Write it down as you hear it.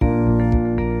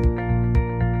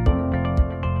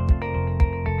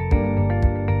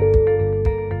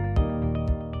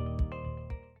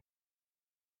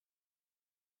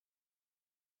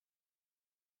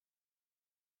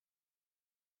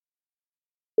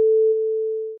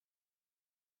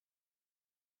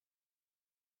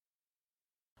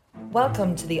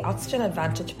Welcome to the Oxygen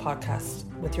Advantage podcast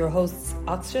with your hosts,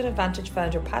 Oxygen Advantage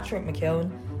founder Patrick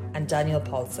McKeown and Daniel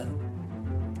Paulson.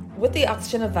 With the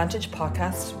Oxygen Advantage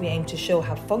podcast, we aim to show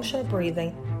how functional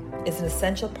breathing is an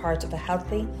essential part of a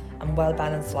healthy and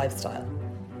well-balanced lifestyle.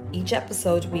 Each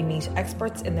episode, we meet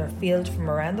experts in their field from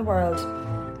around the world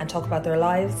and talk about their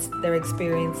lives, their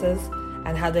experiences,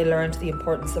 and how they learned the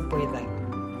importance of breathing.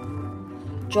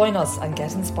 Join us and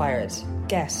get inspired.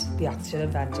 Get the Oxygen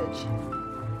Advantage.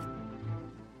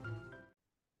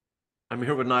 I'm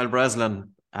here with Niall Breslin,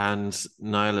 and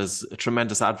Niall is a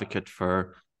tremendous advocate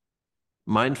for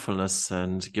mindfulness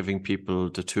and giving people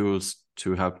the tools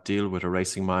to help deal with a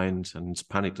racing mind and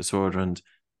panic disorder. And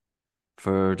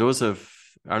for those of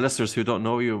our listeners who don't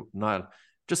know you, Niall,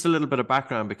 just a little bit of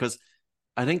background, because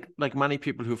I think like many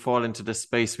people who fall into this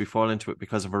space, we fall into it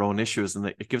because of our own issues, and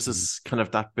it gives us kind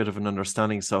of that bit of an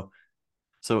understanding. So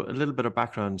a little bit of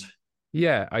background.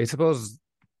 Yeah, I suppose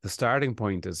the starting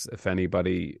point is if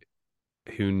anybody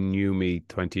who knew me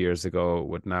 20 years ago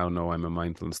would now know I'm a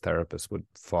mindfulness therapist would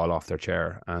fall off their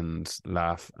chair and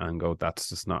laugh and go,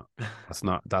 that's not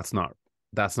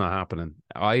happening.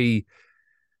 I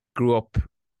grew up,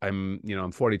 I'm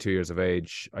 42 years of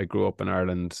age. I grew up in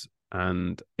Ireland,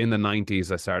 and in the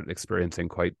 90s I started experiencing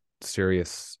quite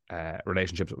serious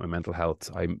relationships with my mental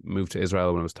health. I moved to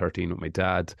Israel when I was 13 with my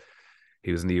dad.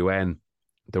 He was in the UN.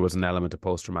 There was an element of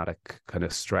post-traumatic kind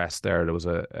of stress there. There was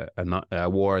a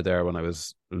war there when I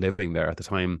was living there at the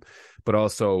time. But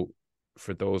also,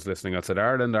 for those listening outside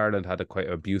Ireland had a quite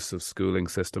abusive schooling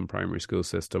system, primary school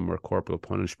system, where corporal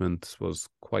punishment was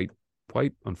quite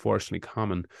unfortunately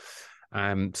common.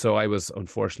 So I was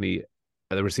unfortunately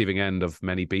at the receiving end of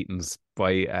many beatings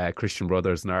by Christian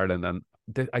brothers in Ireland.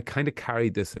 And I kind of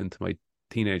carried this into my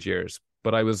teenage years.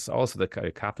 But I was also the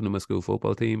captain of my school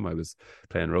football team. I was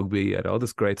playing rugby. I had all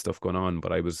this great stuff going on,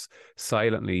 but I was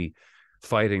silently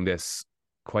fighting this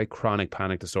quite chronic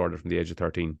panic disorder from the age of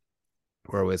 13,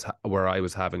 where I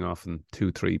was having often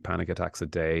 2-3 panic attacks a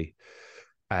day.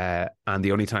 And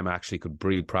the only time I actually could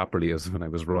breathe properly is when I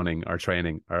was running or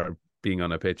training or being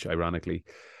on a pitch, ironically.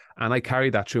 And I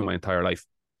carried that through my entire life.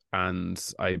 And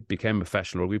I became a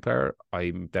professional rugby player.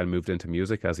 I then moved into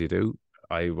music, as you do.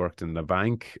 I worked in the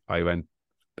bank. I went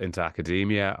into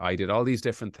academia. I did all these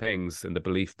different things in the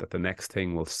belief that the next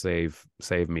thing will save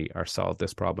me or solve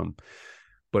this problem.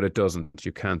 But it doesn't.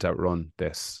 You can't outrun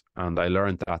this. And I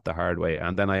learned that the hard way.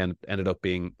 And then I ended up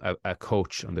being a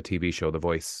coach on the TV show The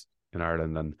Voice in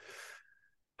Ireland, and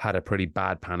had a pretty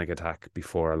bad panic attack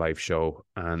before a live show.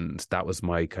 And that was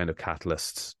my kind of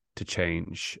catalyst to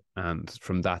change. And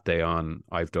from that day on,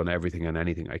 I've done everything and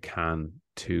anything I can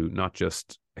to not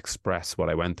just express what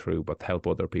I went through, but help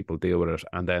other people deal with it.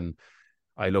 And then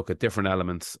I look at different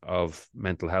elements of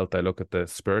mental health. I look at the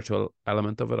spiritual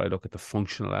element of it. I look at the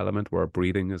functional element, where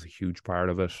breathing is a huge part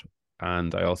of it.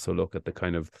 And I also look at the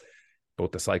kind of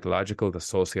both the psychological, the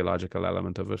sociological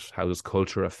element of it. How does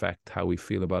culture affect how we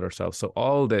feel about ourselves? So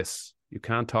all this, you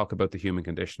can't talk about the human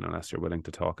condition unless you're willing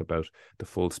to talk about the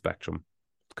full spectrum.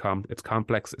 It's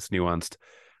complex, it's nuanced,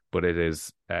 but it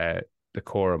is the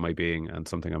core of my being and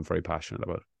something I'm very passionate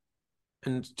about.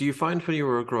 And do you find when you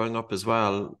were growing up as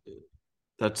well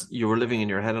that you were living in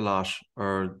your head a lot,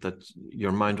 or that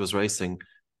your mind was racing?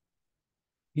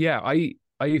 Yeah, I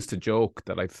used to joke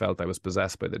that I felt I was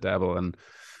possessed by the devil, and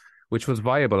which was a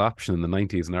viable option in the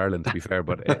 90s in Ireland, to be fair.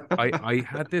 But I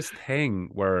had this thing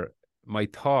where my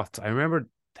thoughts, I remember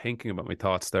thinking about my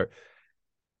thoughts there.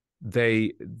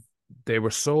 They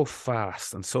were so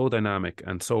fast and so dynamic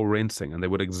and so rinsing, and they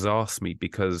would exhaust me,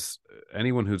 because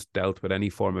anyone who's dealt with any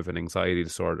form of an anxiety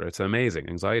disorder, it's amazing.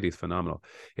 Anxiety is phenomenal.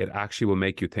 It actually will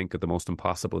make you think of the most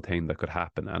impossible thing that could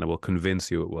happen, and it will convince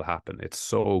you it will happen. It's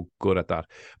so good at that.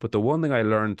 But the one thing I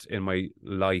learned in my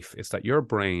life is that your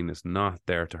brain is not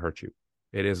there to hurt you.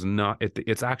 It is not.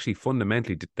 It's actually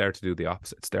fundamentally there to do the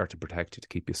opposite. It's there to protect you, to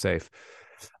keep you safe.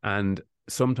 And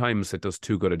sometimes it does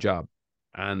too good a job,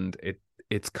 and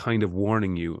it's kind of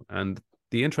warning you. And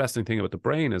the interesting thing about the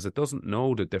brain is it doesn't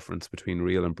know the difference between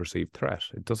real and perceived threat.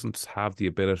 It doesn't have the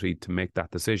ability to make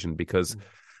that decision, because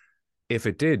if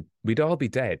it did, we'd all be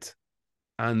dead.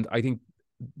 And I think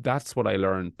that's what I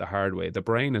learned the hard way. The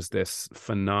brain is this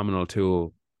phenomenal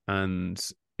tool, and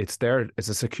it's there. It's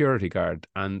a security guard,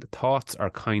 and thoughts are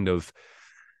kind of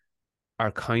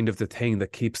the thing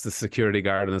that keeps the security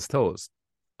guard on its toes.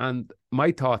 And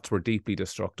my thoughts were deeply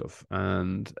destructive,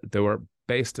 and they were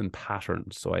based in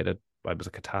patterns. So I was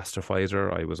a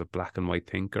catastrophizer. I was a black and white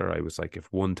thinker. I was like, if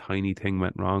one tiny thing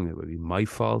went wrong, it would be my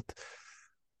fault.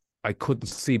 I couldn't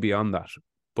see beyond that.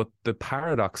 But the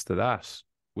paradox to that,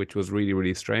 which was really,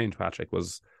 really strange, Patrick,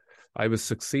 was I was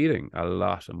succeeding a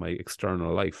lot in my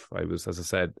external life. I was, as I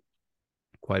said,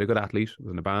 quite a good athlete. I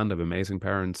was in a band. I have amazing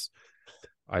parents.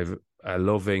 I've a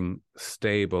loving,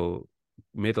 stable,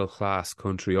 middle-class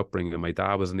country upbringing. My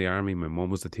dad was in the army. My mum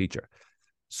was a teacher.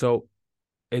 So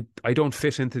I don't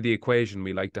fit into the equation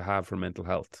we like to have for mental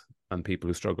health and people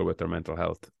who struggle with their mental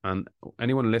health. And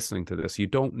anyone listening to this, you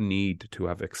don't need to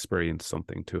have experienced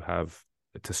something to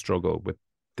struggle with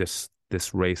this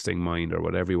racing mind, or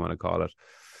whatever you want to call it.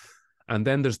 And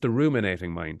then there's the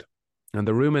ruminating mind. And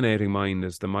the ruminating mind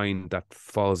is the mind that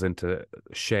falls into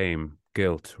shame,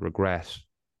 guilt, regret,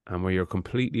 and where you're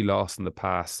completely lost in the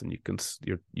past, and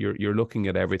you're looking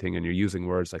at everything and you're using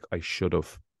words like I should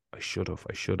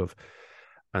have.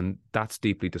 And that's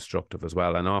deeply destructive as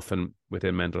well. And often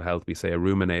within mental health, we say a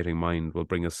ruminating mind will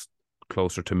bring us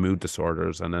closer to mood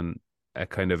disorders, and then a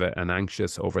kind of an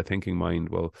anxious, overthinking mind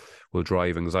will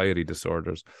drive anxiety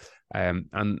disorders. And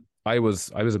I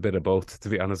was a bit of both, to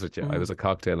be honest with you. I was a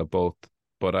cocktail of both,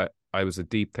 but I was a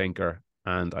deep thinker,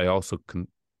 and I also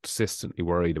consistently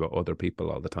worried about other people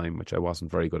all the time, which I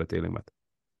wasn't very good at dealing with.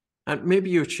 And maybe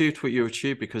you achieved what you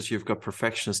achieved because you've got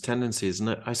perfectionist tendencies.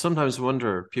 And I sometimes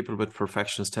wonder, people with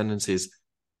perfectionist tendencies,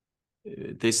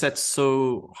 they set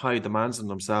so high demands on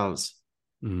themselves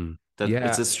that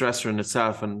it's a stressor in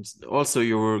itself. And also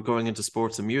you were going into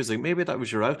sports and music. Maybe that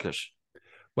was your outlet.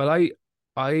 Well,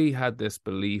 I had this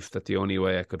belief that the only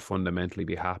way I could fundamentally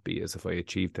be happy is if I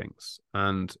achieved things.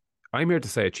 And I'm here to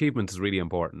say achievement is really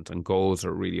important, and goals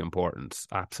are really important.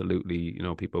 Absolutely. You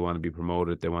know, people want to be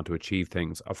promoted. They want to achieve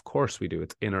things. Of course we do.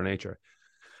 It's in our nature.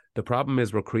 The problem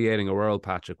is we're creating a world,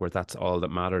 Patrick, where that's all that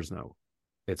matters now.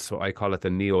 So I call it the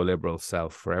neoliberal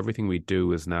self, where everything we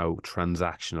do is now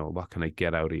transactional. What can I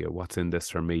get out of you? What's in this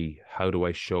for me? How do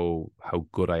I show how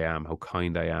good I am, how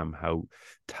kind I am, how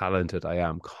talented I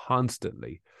am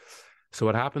constantly? So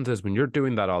what happens is when you're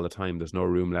doing that all the time, there's no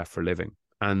room left for living.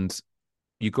 And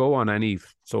you go on any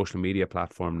social media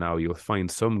platform now, you'll find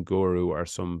some guru or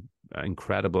some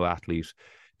incredible athlete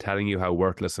telling you how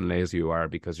worthless and lazy you are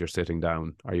because you're sitting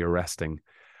down, or you're resting,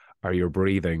 or you're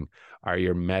breathing, or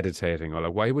you're meditating. Or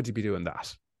like, why would you be doing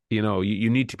that? You know, you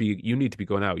need to be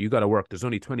going out. You got to work. There's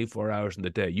only 24 hours in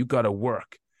the day. You got to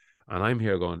work. And I'm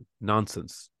here going,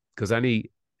 nonsense. Because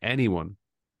anyone,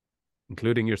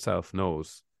 including yourself,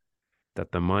 knows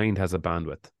that the mind has a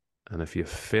bandwidth. And if you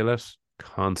fill it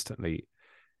constantly,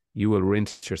 you will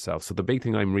rinse yourself. So the big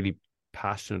thing I'm really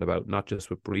passionate about, not just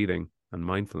with breathing and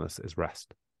mindfulness, is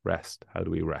rest. Rest. How do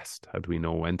we rest? How do we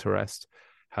know when to rest?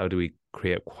 How do we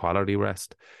create quality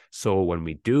rest? So when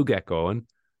we do get going,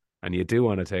 and you do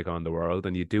want to take on the world,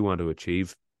 and you do want to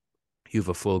achieve, you have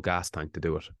a full gas tank to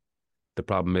do it. The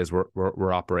problem is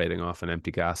we're operating off an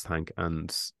empty gas tank,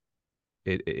 and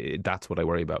that's what I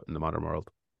worry about in the modern world.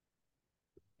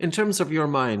 In terms of your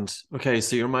mind, okay,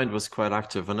 so your mind was quite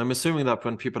active, and I'm assuming that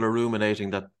when people are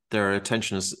ruminating, that their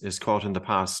attention is caught in the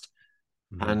past,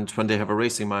 and when they have a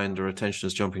racing mind, their attention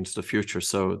is jumping to the future,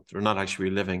 so they're not actually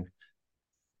living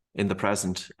in the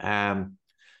present.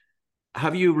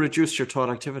 Have you reduced your thought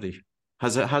activity?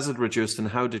 Has it reduced, and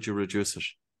how did you reduce it?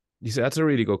 You see, that's a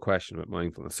really good question with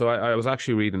mindfulness. So I was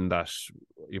actually reading that,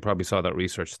 you probably saw that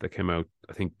research that came out,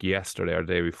 I think yesterday or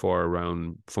the day before,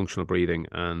 around functional breathing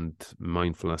and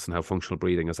mindfulness, and how functional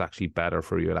breathing is actually better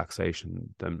for relaxation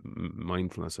than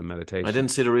mindfulness and meditation. I didn't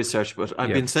see the research, but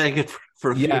I've been saying it for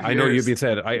a few years. I know you've been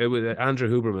saying it. Andrew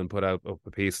Huberman put out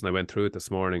a piece, and I went through it this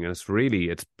morning, and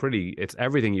it's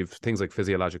everything. Things like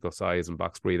physiological size and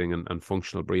box breathing and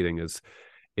functional breathing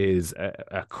is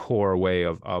a core way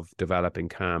of developing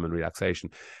calm and relaxation.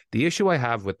 The issue I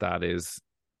have with that is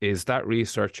that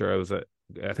researcher,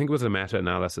 I think it was a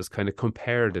meta-analysis, kind of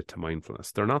compared it to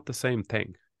mindfulness. They're not the same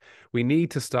thing. We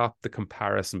need to stop the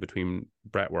comparison between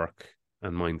breathwork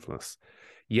and mindfulness.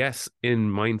 Yes, in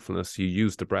mindfulness, you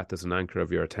use the breath as an anchor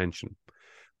of your attention.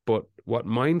 But what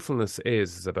mindfulness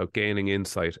is about gaining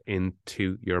insight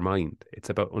into your mind.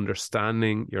 It's about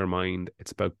understanding your mind.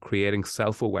 It's about creating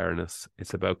self-awareness.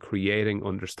 It's about creating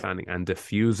understanding and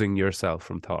diffusing yourself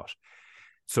from thought.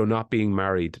 So not being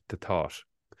married to thought,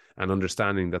 and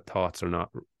understanding that thoughts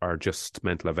are just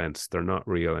mental events. They're not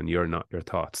real, and you're not your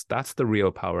thoughts. That's the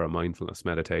real power of mindfulness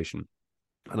meditation.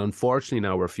 And unfortunately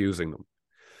now we're fusing them.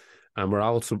 And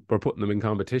we're putting them in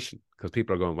competition, because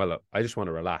people are going, well, look, I just want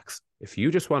to relax. If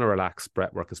you just want to relax,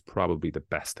 breathwork is probably the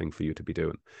best thing for you to be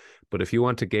doing. But if you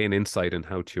want to gain insight in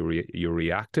how you're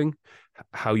reacting,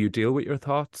 how you deal with your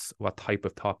thoughts, what type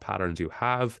of thought patterns you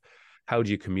have, how do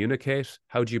you communicate,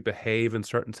 how do you behave in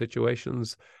certain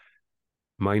situations,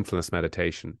 mindfulness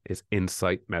meditation is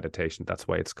insight meditation. That's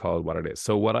why it's called what it is.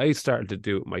 So what I started to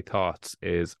do with my thoughts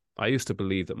is I used to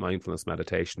believe that mindfulness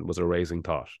meditation was erasing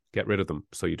thought. Get rid of them.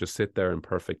 So you just sit there in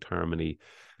perfect harmony,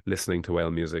 listening to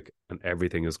well music, and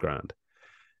everything is grand.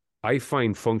 I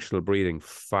find functional breathing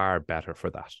far better for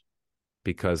that,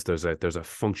 because there's a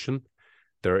function.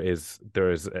 There is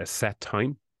a set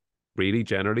time. Really,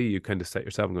 generally, you kind of set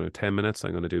yourself, I'm going to do 10 minutes,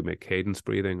 I'm going to do my cadence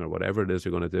breathing or whatever it is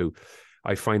you're going to do.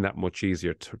 I find that much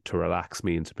easier to relax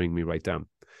me and to bring me right down.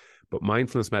 But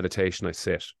mindfulness meditation, I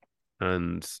sit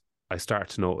and I start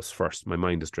to notice first my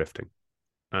mind is drifting,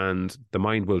 and the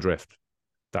mind will drift.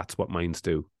 That's what minds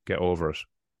do. Get over it.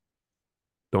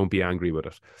 Don't be angry with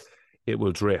it. It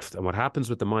will drift. And what happens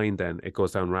with the mind then, it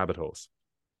goes down rabbit holes.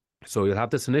 So you'll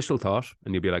have this initial thought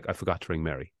and you'll be like, I forgot to ring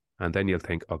Mary. And then you'll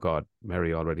think, oh God,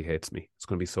 Mary already hates me. It's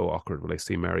going to be so awkward when I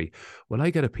see Mary. Will I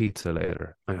get a pizza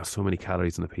later? I have so many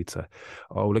calories in a pizza.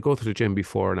 Oh, will I go to the gym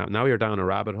before? Now you're down a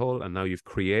rabbit hole, and now you've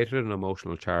created an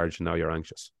emotional charge, and now you're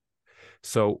anxious.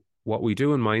 So what we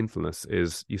do in mindfulness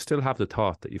is you still have the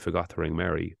thought that you forgot to ring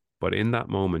Mary, but in that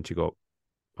moment you go,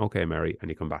 okay, Mary, and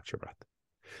you come back to your breath.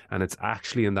 And it's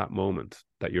actually in that moment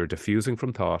that you're diffusing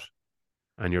from thought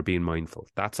and you're being mindful.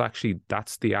 That's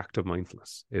the act of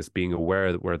mindfulness, is being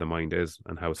aware where the mind is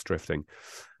and how it's drifting.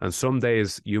 And some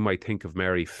days you might think of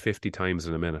Mary 50 times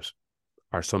in a minute,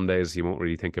 or some days you won't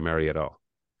really think of Mary at all.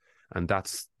 And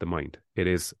that's the mind. It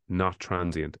is not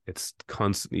transient. It's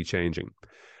constantly changing.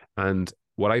 And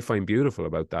what I find beautiful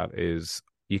about that is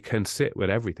you can sit with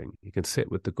everything. You can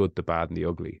sit with the good, the bad, and the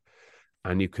ugly.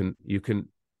 And you can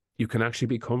actually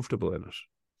be comfortable in it.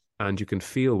 And you can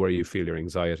feel where you feel your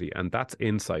anxiety. And that's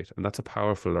insight. And that's a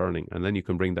powerful learning. And then you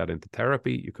can bring that into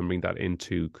therapy. You can bring that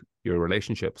into your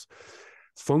relationships.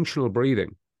 Functional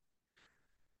breathing.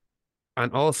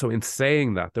 And also, in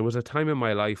saying that, there was a time in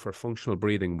my life where functional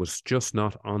breathing was just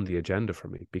not on the agenda for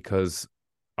me, because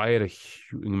I had an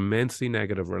immensely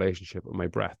negative relationship with my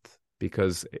breath,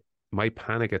 because my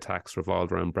panic attacks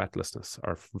revolved around breathlessness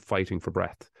or fighting for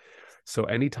breath. So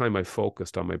anytime I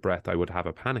focused on my breath, I would have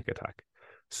a panic attack.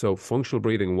 So functional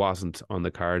breathing wasn't on the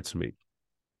cards for me.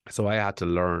 So I had to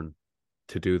learn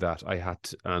to do that.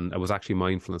 And it was actually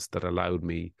mindfulness that allowed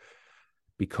me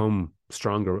become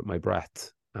stronger with my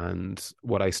breath. And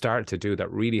what I started to do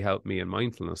that really helped me in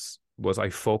mindfulness was I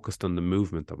focused on the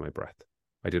movement of my breath.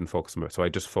 I didn't focus on it. So I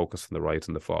just focused on the rise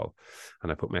and the fall.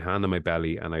 And I put my hand on my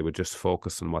belly and I would just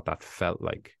focus on what that felt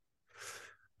like.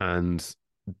 And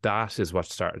that is what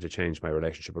started to change my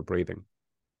relationship with breathing.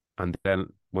 And then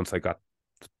once I got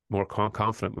more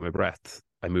confident with my breath,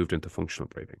 I moved into functional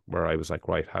breathing, where I was like,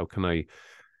 right, how can I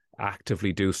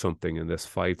actively do something in this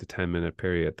 5 to 10 minute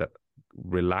period that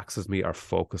relaxes me or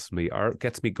focuses me or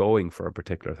gets me going for a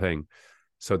particular thing?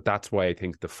 So that's why I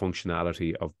think the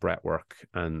functionality of breath work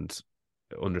and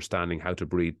understanding how to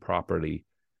breathe properly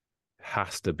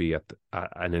has to be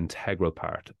an integral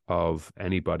part of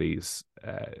anybody's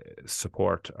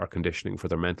support or conditioning for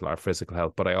their mental or physical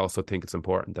health. But I also think it's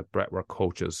important that breathwork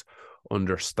coaches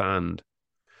understand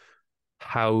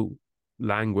how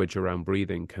language around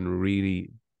breathing can really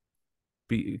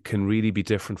be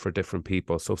different for different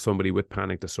people. So somebody with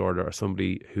panic disorder or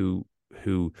somebody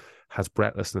who has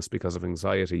breathlessness because of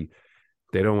anxiety,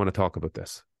 they don't want to talk about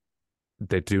this.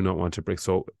 They do not want to bring.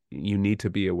 So you need to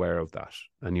be aware of that,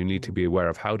 and you need to be aware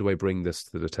of, how do I bring this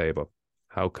to the table?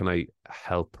 How can I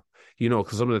help?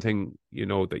 Because some of the thing,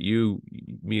 that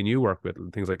me and you work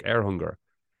with, things like air hunger.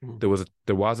 There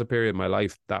was a period in my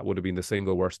life that would have been the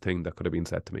single worst thing that could have been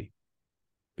said to me,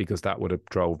 because that would have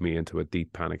drove me into a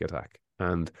deep panic attack.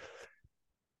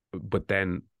 But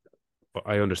then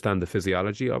I understand the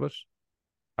physiology of it.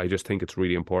 I just think it's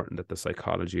really important that the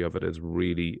psychology of it is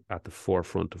really at the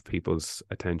forefront of people's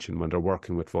attention when they're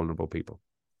working with vulnerable people.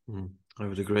 I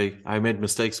would agree. I made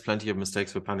plenty of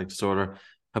mistakes with panic disorder.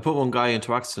 I put one guy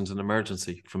into accident and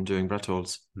emergency from doing breath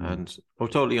holds, and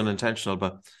totally unintentional,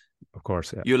 but of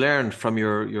course, yeah. You learned from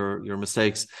your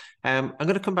mistakes. I'm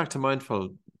going to come back to mindful,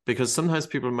 because sometimes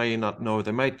people may not know.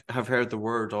 They might have heard the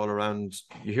word all around.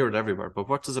 You hear it everywhere, but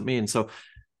what does it mean? So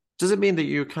does it mean that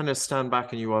you kind of stand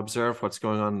back and you observe what's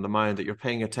going on in the mind, that you're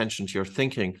paying attention to your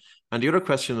thinking? And the other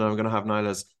question that I'm going to have,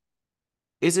 Niall,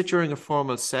 is it during a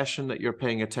formal session that you're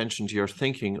paying attention to your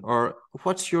thinking, or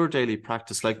what's your daily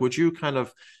practice like? Would you kind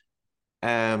of,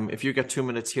 if you get 2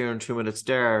 minutes here and 2 minutes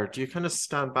there, do you kind of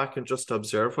stand back and just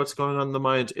observe what's going on in the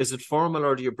mind? Is it formal,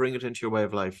 or do you bring it into your way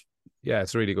of life? Yeah,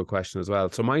 it's a really good question as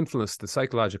well. So mindfulness, the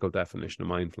psychological definition of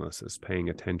mindfulness is paying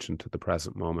attention to the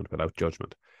present moment without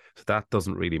judgment. So that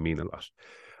doesn't really mean a lot.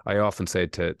 I often say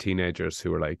to teenagers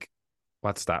who are like,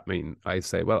 what's that mean? I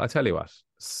say, well, I tell you what,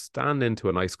 stand into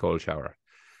an ice cold shower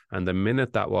And the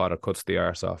minute that water cuts the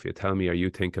arse off you, tell me, are you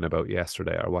thinking about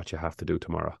yesterday or what you have to do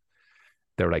tomorrow?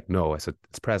 They're like, no. I said,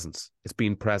 it's presence. It's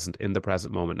being present in the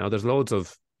present moment. Now, there's loads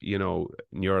of,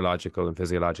 neurological and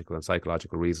physiological and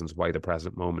psychological reasons why the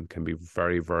present moment can be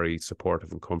very, very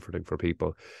supportive and comforting for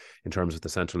people in terms of the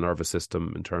central nervous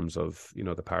system, in terms of,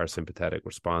 the parasympathetic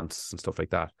response and stuff like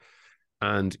that.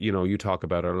 And, you talk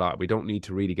about it a lot. We don't need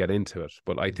to really get into it.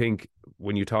 But I think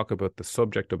when you talk about the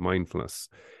subject of mindfulness,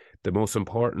 the most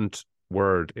important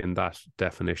word in that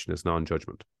definition is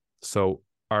non-judgment. So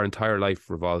our entire life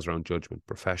revolves around judgment,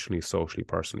 professionally, socially,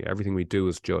 personally. Everything we do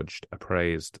is judged,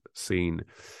 appraised, seen.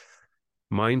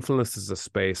 Mindfulness is a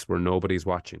space where nobody's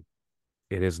watching.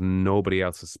 It is nobody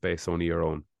else's space, only your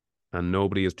own. And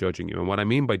nobody is judging you. And what I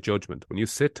mean by judgment, when you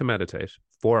sit to meditate,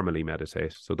 formally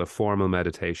meditate, so the formal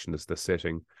meditation is the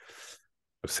sitting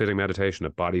meditation, a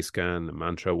body scan, a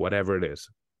mantra, whatever it is,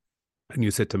 and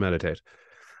you sit to meditate,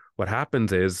 what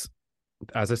happens is,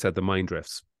 as I said, the mind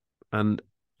drifts. And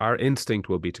our instinct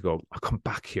will be to go, I'll come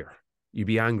back here. You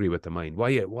be angry with the mind.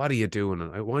 What are you doing?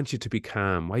 I want you to be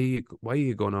calm. Why are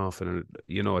you going off in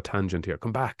a tangent here?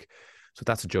 Come back. So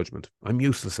that's a judgment. I'm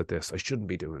useless at this. I shouldn't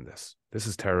be doing this. This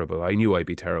is terrible. I knew I'd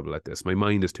be terrible at this. My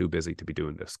mind is too busy to be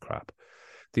doing this crap.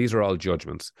 These are all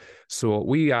judgments. So what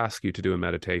we ask you to do in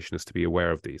meditation is to be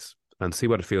aware of these and see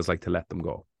what it feels like to let them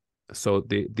go. So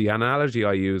the analogy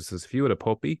I use is if you had a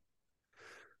puppy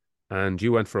and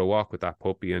you went for a walk with that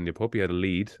puppy and your puppy had a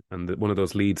lead, and one of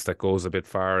those leads that goes a bit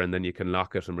far and then you can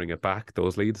lock it and bring it back,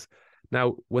 those leads.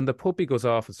 Now, when the puppy goes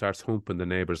off and starts humping the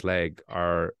neighbour's leg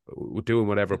or doing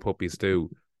whatever puppies do,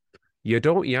 you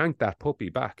don't yank that puppy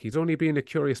back. He's only being a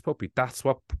curious puppy. That's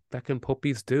what fucking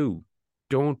puppies do.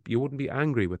 You wouldn't be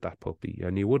angry with that puppy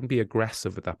and you wouldn't be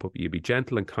aggressive with that puppy. You'd be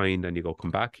gentle and kind and you go,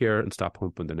 come back here and stop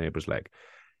humping the neighbour's leg.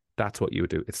 That's what you would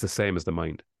do. It's the same as the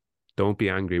mind. Don't be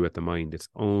angry with the mind. It's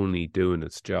only doing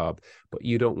its job, but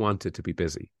you don't want it to be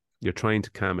busy. You're trying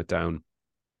to calm it down.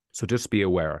 So just be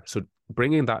aware. So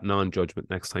bringing that non-judgment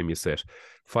next time you sit,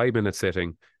 5 minutes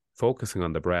sitting, focusing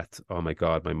on the breath. Oh my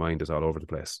God, my mind is all over the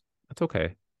place. That's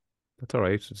okay. That's all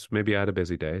right. Just maybe I had a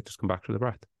busy day. Just come back to the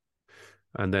breath.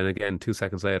 And then again, 2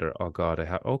 seconds later, oh God,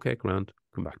 okay, grand.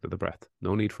 Come back to the breath.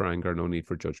 No need for anger, no need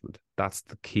for judgment. That's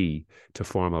the key to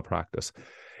formal practice.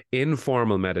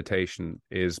 Informal meditation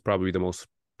is probably the most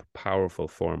powerful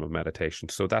form of meditation.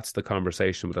 So that's the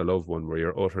conversation with a loved one where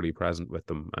you're utterly present with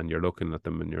them and you're looking at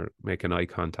them and you're making eye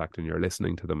contact and you're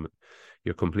listening to them.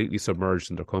 You're completely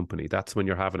submerged in their company. That's when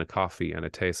you're having a coffee and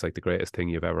it tastes like the greatest thing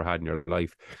you've ever had in your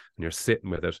life. And you're sitting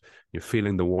with it, you're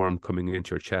feeling the warmth coming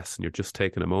into your chest and you're just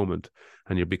taking a moment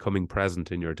and you're becoming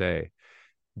present in your day.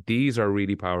 These are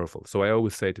really powerful. So I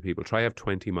always say to people, try have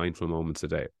 20 mindful moments a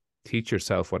day. Teach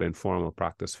yourself what informal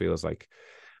practice feels like.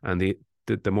 And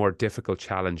the more difficult,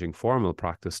 challenging formal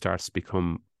practice starts to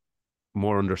become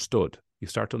more understood. You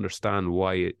start to understand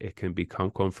why it can become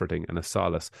comforting and a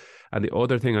solace. And the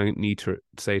other thing I need to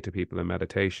say to people in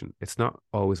meditation, it's not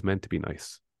always meant to be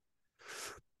nice.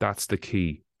 That's the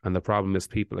key. And the problem is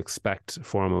people expect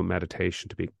formal meditation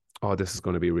to be, oh, this is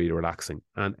going to be really relaxing.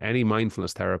 And any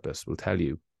mindfulness therapist will tell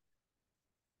you,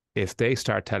 if they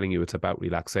start telling you it's about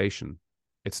relaxation,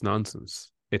 it's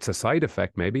nonsense. It's a side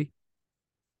effect, maybe.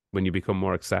 When you become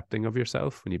more accepting of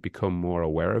yourself, when you become more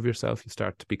aware of yourself, you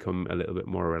start to become a little bit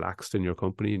more relaxed in your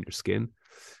company and your skin.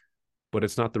 But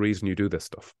it's not the reason you do this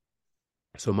stuff.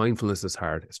 So mindfulness is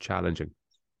hard. It's challenging.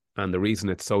 And the reason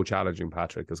it's so challenging,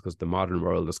 Patrick, is because the modern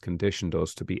world has conditioned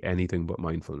us to be anything but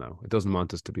mindful now. It doesn't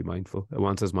want us to be mindful. It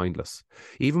wants us mindless.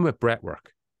 Even with breath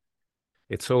work,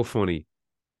 it's so funny.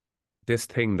 This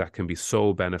thing that can be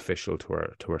so beneficial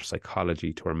to our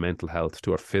psychology, to our mental health,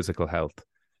 to our physical health,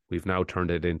 we've now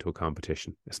turned it into a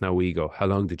competition. It's now ego. How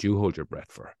long did you hold your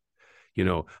breath for?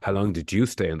 How long did you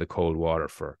stay in the cold water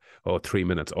for? 3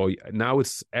 minutes. Now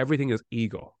everything is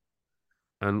ego.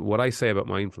 And what I say about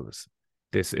mindfulness,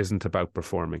 this isn't about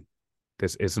performing.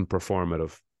 This isn't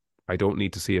performative. I don't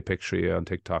need to see a picture of you on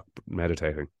TikTok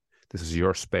meditating. This is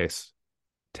your space.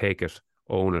 Take it,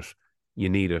 own it. You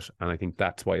need it. And I think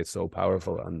that's why it's so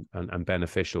powerful and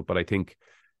beneficial. But I think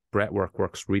breath work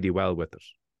works really well with it.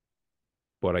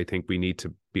 But I think we need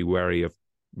to be wary of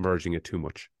merging it too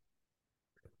much.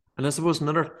 And I suppose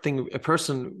another thing,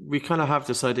 we kind of have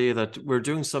this idea that we're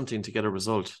doing something to get a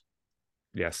result.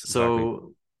 Yes. So exactly.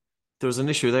 there's an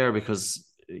issue there because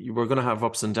we're going to have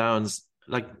ups and downs.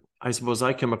 Like, I suppose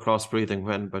I came across breathing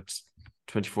about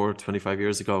 24, 25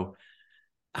 years ago,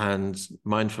 and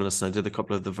mindfulness. And I did a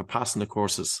couple of the Vipassana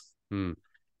courses. And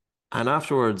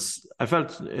afterwards, I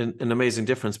felt an amazing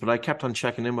difference, but I kept on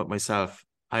checking in with myself.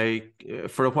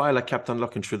 For a while, I kept on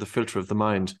looking through the filter of the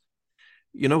mind.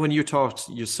 You know, when you talked,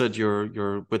 you said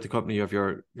you're with the company of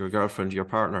your girlfriend, your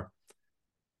partner,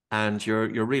 and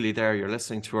you're really there. You're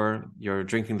listening to her. You're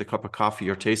drinking the cup of coffee.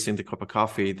 You're tasting the cup of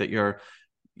coffee. That you're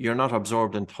not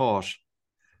absorbed in thought.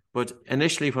 But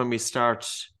initially, when we start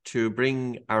to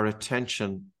bring our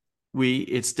attention,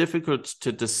 it's difficult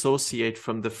to dissociate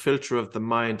from the filter of the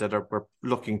mind that we're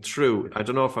looking through. I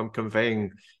don't know if I'm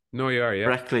conveying No, you are, yeah.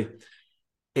 correctly.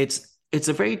 It's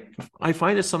a very, I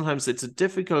find it sometimes it's a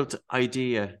difficult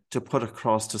idea to put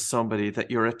across to somebody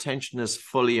that your attention is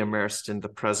fully immersed in the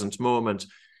present moment.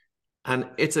 And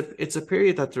it's a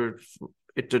period that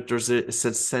there's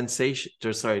a sensation,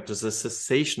 there's a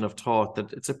cessation of thought,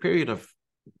 that it's a period of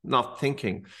not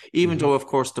thinking, even though of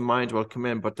course the mind will come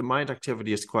in, but the mind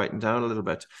activity is quieting down a little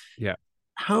bit. Yeah.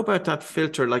 How about that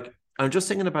filter? Like, I'm just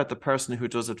thinking about the person who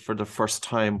does it for the first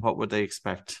time. What would they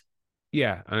expect?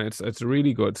 Yeah, and it's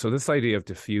really good. So this idea of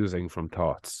diffusing from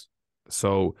thoughts.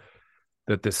 So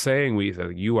that the saying we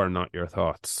say, you are not your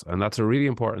thoughts. And that's a really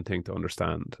important thing to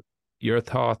understand. Your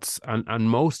thoughts, and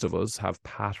most of us have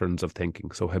patterns of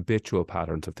thinking. So habitual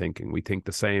patterns of thinking. We think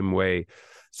the same way.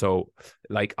 So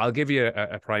like, I'll give you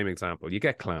a prime example. You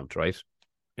get clamped, right?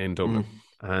 In Dublin.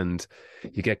 And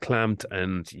you get clamped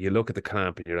and you look at the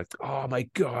clamp and you're like, oh my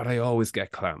God, I always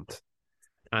get clamped.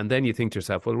 And then you think to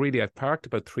yourself, well, really, I've parked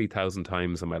about 3,000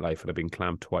 times in my life and I've been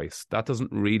clamped twice. That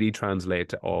doesn't really translate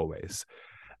to always.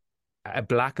 A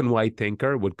black and white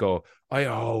thinker would go, I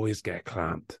always get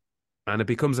clamped. And it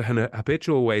becomes a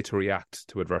habitual way to react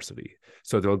to adversity.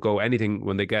 So they'll go anything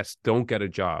when they don't get a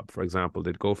job, for example,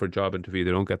 they'd go for a job interview,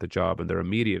 they don't get the job, and their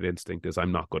immediate instinct is,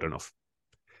 I'm not good enough.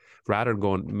 Rather than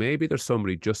going, maybe there's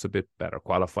somebody just a bit better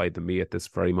qualified than me at this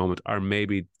very moment, or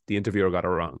maybe the interviewer got it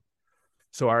wrong.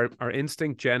 So our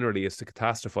instinct generally is to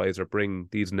catastrophize or bring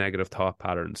these negative thought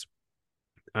patterns.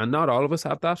 And not all of us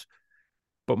have that,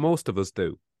 but most of us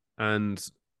do. And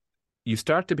you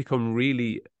start to gain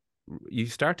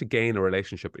a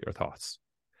relationship with your thoughts.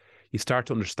 You start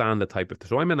to understand the type of,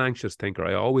 so I'm an anxious thinker.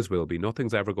 I always will be.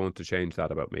 Nothing's ever going to change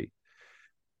that about me.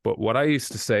 But what I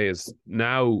used to say is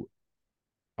now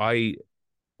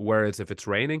whereas if it's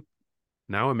raining,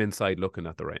 now I'm inside looking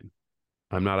at the rain.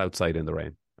 I'm not outside in the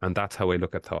rain. And that's how I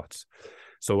look at thoughts.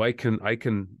 So I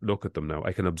can look at them now.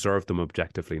 I can observe them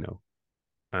objectively now.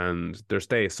 And there's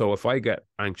days. So if I get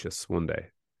anxious one day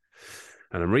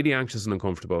and I'm really anxious and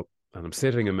uncomfortable and I'm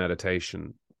sitting in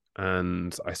meditation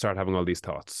and I start having all these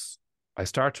thoughts, I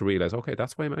start to realize, okay,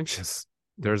 that's why I'm anxious.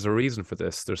 There's a reason for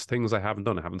this. There's things I haven't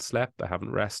done. I haven't slept. I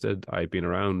haven't rested. I've been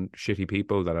around shitty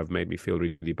people that have made me feel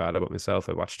really bad about myself.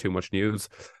 I watched too much news.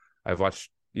 I've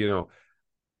watched,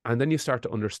 and then you start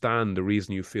to understand the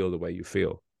reason you feel the way you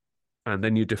feel. And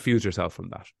then you diffuse yourself from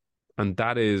that. And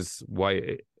that is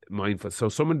why mindful. So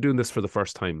someone doing this for the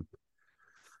first time,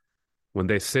 when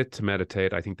they sit to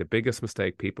meditate, I think the biggest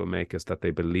mistake people make is that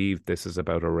they believe this is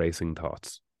about erasing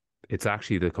thoughts. It's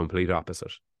actually the complete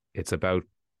opposite. It's about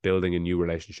building a new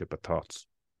relationship with thoughts.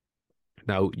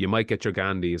 Now, you might get your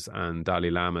Gandhis and Dalai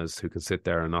Lamas who can sit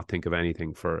there and not think of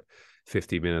anything for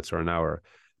 50 minutes or an hour,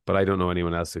 but I don't know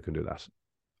anyone else who can do that.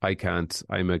 I can't.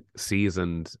 I'm a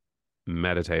seasoned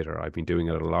meditator. I've been doing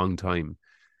it a long time.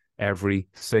 Every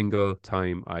single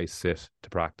time I sit to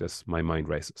practice, my mind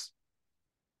races.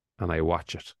 And I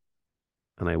watch it.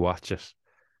 And I watch it.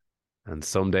 And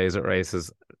some days it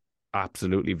races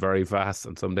absolutely very fast,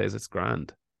 and some days it's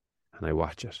grand. And I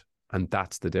watch it. And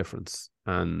that's the difference.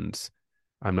 And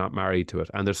I'm not married to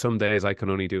it. And there's some days I can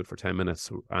only do it for 10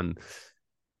 minutes. And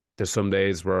there's some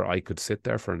days where I could sit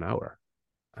there for an hour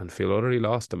and feel utterly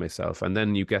lost to myself. And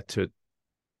then you get to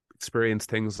experience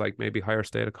things like maybe higher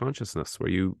state of consciousness where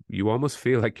you almost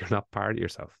feel like you're not part of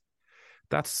yourself.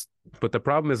 But the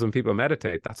problem is when people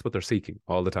meditate, that's what they're seeking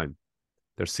all the time.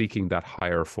 They're seeking that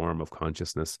higher form of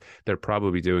consciousness. They're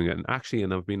probably doing it. And actually,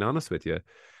 and I've been honest with you,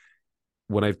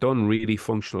 when I've done really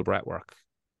functional breath work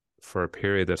for a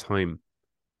period of time,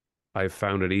 I've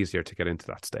found it easier to get into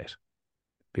that state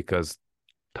because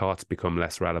thoughts become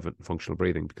less relevant in functional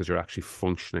breathing because you're actually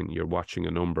functioning. You're watching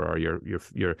a number, or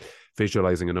you're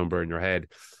visualizing a number in your head,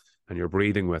 and you're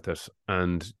breathing with it,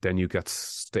 and then you get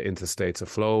into states of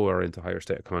flow or into higher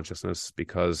state of consciousness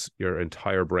because your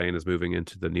entire brain is moving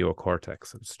into the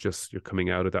neocortex. It's just you're coming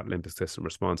out of that limbic system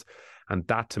response, and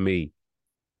that to me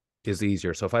is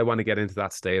easier. So if I want to get into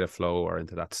that state of flow or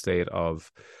into that state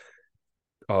of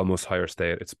almost higher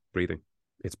state, it's breathing.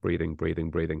 It's breathing.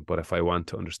 But if I want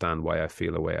to understand why I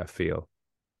feel the way I feel,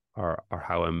 or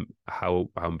how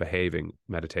I'm behaving,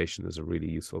 meditation is a really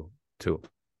useful tool.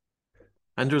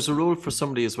 And there's a role for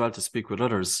somebody as well to speak with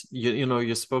others.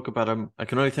 You spoke about I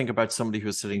can only think about somebody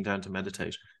who's sitting down to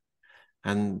meditate.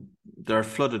 and they're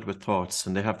flooded with thoughts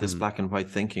and they have this black and white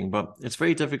thinking, but it's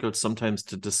very difficult sometimes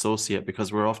to dissociate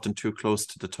because we're often too close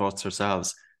to the thoughts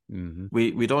ourselves.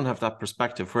 We don't have that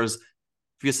perspective. Whereas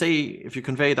if you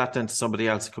convey that then to somebody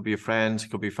else, it could be a friend, it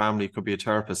could be family, it could be a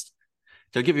therapist,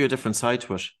 they'll give you a different side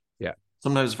to it. Yeah.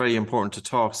 Sometimes it's very important to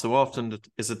talk. So often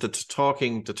is it the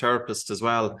talking, the therapist as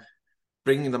well,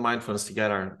 bringing the mindfulness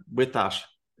together with that?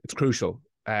 It's crucial.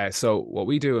 So what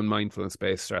we do in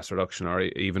mindfulness-based stress reduction, or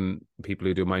even people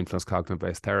who do mindfulness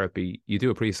cognitive-based therapy, you do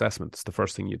a pre-assessment. It's the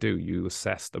first thing you do. You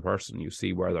assess the person, you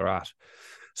see where they're at.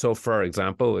 So for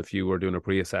example, if you were doing a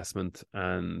pre-assessment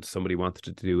and somebody wanted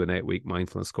to do an 8-week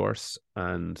mindfulness course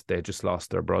and they just lost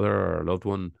their brother or a loved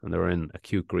one and they're in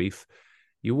acute grief,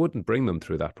 you wouldn't bring them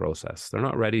through that process. They're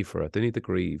not ready for it. They need to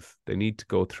grieve. They need to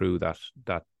go through that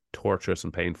torturous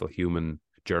and painful human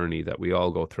journey that we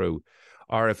all go through.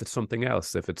 Or if it's something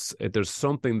else, if there's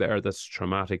something there that's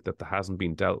traumatic that hasn't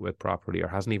been dealt with properly or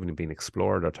hasn't even been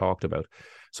explored or talked about.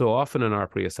 So often in our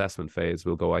pre-assessment phase,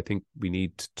 we'll go, I think we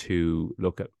need to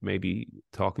look at maybe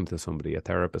talking to somebody, a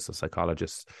therapist, a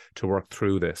psychologist, to work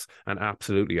through this. And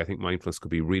absolutely, I think mindfulness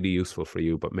could be really useful for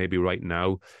you, but maybe right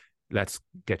now, let's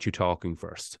get you talking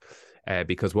first.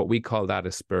 Because what we call that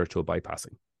is spiritual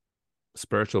bypassing.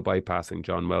 Spiritual bypassing,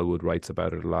 John Wellwood writes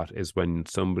about it a lot, is when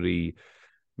somebody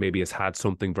maybe has had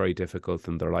something very difficult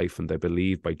in their life and they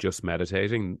believe by just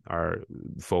meditating or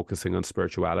focusing on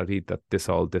spirituality that this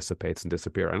all dissipates and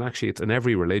disappears. And actually, it's in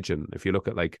every religion. If you look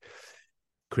at like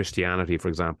Christianity, for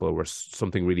example, where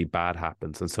something really bad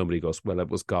happens and somebody goes, well,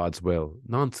 it was God's will.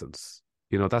 Nonsense.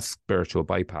 That's spiritual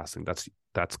bypassing.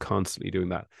 That's constantly doing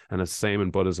that. And it's the same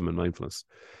in Buddhism and mindfulness.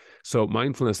 So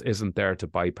mindfulness isn't there to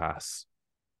bypass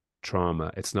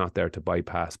trauma. It's not there to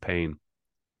bypass pain.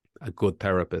 A good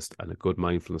therapist and a good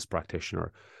mindfulness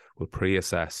practitioner will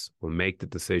pre-assess, will make the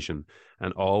decision,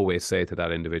 and always say to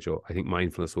that individual, I think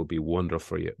mindfulness will be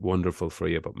wonderful for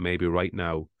you, but maybe right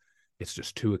now it's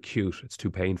just too acute, it's too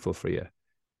painful for you.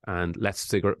 And let's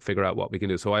figure out what we can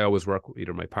do. So I always work with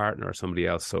either my partner or somebody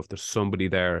else. So if there's somebody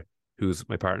there who's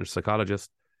my partner's psychologist,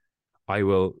 I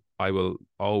will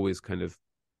always kind of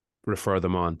refer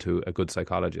them on to a good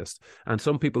psychologist. And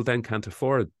some people then can't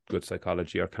afford good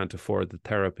psychology or can't afford the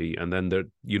therapy. And then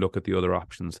you look at the other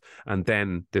options. And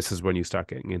then this is when you start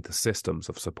getting into systems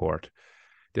of support.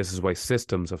 This is why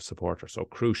systems of support are so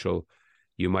crucial.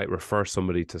 You might refer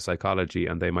somebody to psychology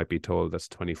and they might be told that's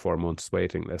 24 months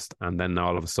waiting list. And then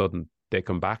all of a sudden they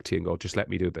come back to you and go, just let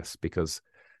me do this because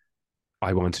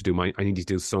I need to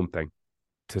do something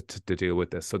to deal with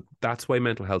this. So that's why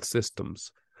mental health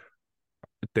systems,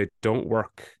 they don't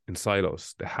work in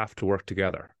silos. They have to work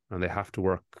together, and they have to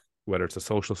work, whether it's a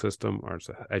social system or it's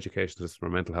an education system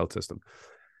or mental health system.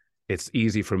 It's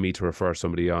easy for me to refer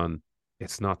somebody on.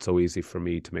 It's not so easy for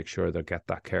me to make sure they get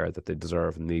that care that they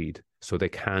deserve and need so they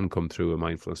can come through a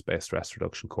mindfulness-based stress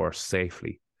reduction course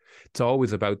safely. It's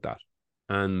always about that.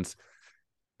 And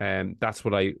that's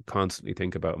what I constantly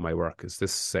think about in my work. Is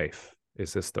this safe?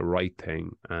 Is this the right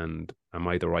thing? And am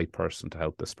I the right person to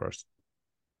help this person?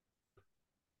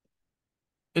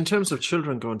 In terms of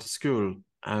children going to school,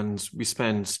 and we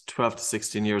spend 12 to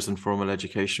 16 years in formal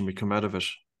education, we come out of it,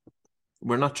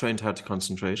 we're not trained how to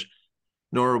concentrate,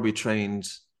 nor are we trained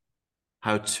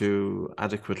how to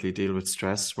adequately deal with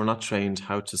stress. We're not trained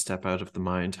how to step out of the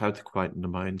mind, how to quieten the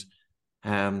mind.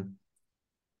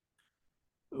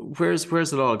 Where's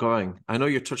it all going? I know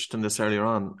you touched on this earlier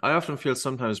on. I often feel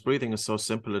sometimes breathing is so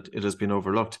simple it has been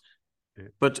overlooked.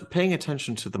 But paying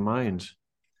attention to the mind.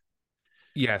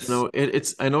 Yes.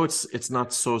 I know it's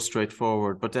not so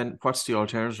straightforward, but then what's the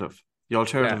alternative? The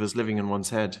alternative is living in one's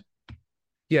head.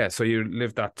 Yeah, so you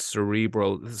live that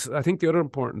cerebral. I think the other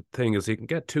important thing is you can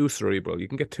get too cerebral. You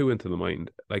can get too into the mind.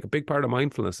 Like a big part of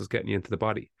mindfulness is getting you into the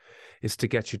body, is to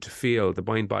get you to feel the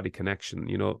mind-body connection.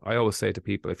 I always say to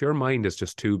people, if your mind is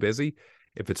just too busy,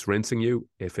 if it's rinsing you,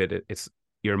 if it's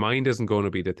your mind isn't going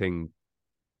to be the thing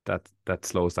that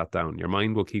slows that down. Your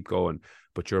mind will keep going,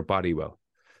 but your body will.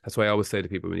 That's why I always say to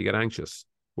people, when you get anxious,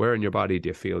 where in your body do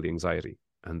you feel the anxiety?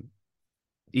 And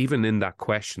even in that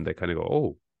question, they kind of go,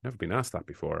 oh, never been asked that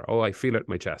before. Oh, I feel it in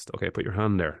my chest. Okay, put your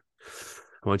hand there.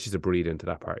 I want you to breathe into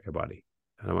that part of your body.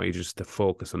 And I want you just to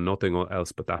focus on nothing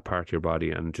else but that part of your body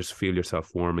and just feel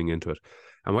yourself warming into it.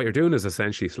 And what you're doing is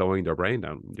essentially slowing their brain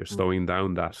down. You're slowing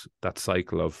down that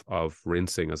cycle of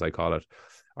rinsing, as I call it,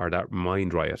 or that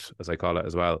mind riot, as I call it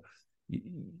as well.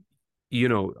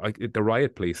 The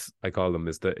riot police, I call them,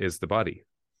 is the body.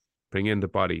 Bring in the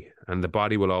body, and the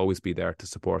body will always be there to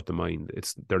support the mind.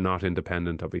 They're not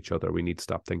independent of each other. We need to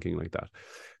stop thinking like that.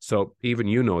 So even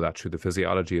that through the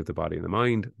physiology of the body and the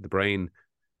mind, the brain,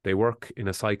 They work in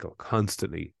a cycle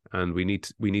constantly, and we need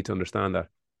to understand that.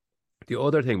 The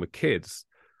other thing with kids,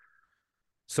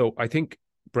 so I think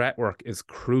breath work is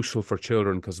crucial for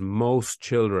children because most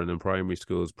children in primary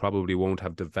schools probably won't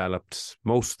have developed,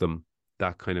 most of them,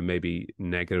 that kind of maybe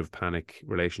negative panic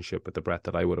relationship with the breath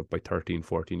that I would have by 13,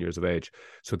 14 years of age.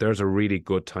 So there's a really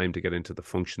good time to get into the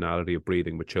functionality of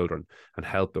breathing with children and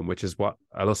help them, which is what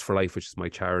A Lust for Life, which is my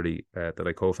charity that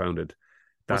I co-founded.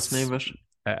 What's the name of it?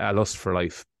 A Lust for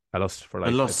Life. A Lust for Life.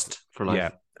 A Lust for Life.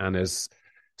 Yeah. And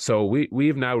so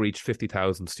we've now reached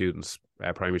 50,000 students,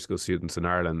 primary school students in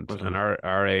Ireland. Okay. And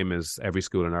our aim is every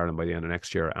school in Ireland by the end of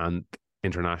next year. And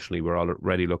internationally, we're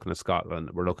already looking at Scotland.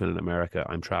 We're looking at America.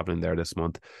 I'm traveling there this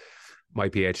month. My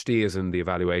PhD is in the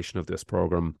evaluation of this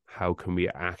program. How can we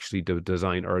actually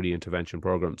design early intervention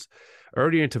programs?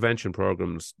 Early intervention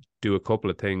programs do a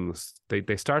couple of things.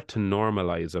 They start to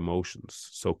normalize emotions.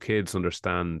 So kids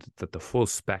understand that the full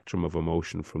spectrum of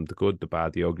emotion, from the good, the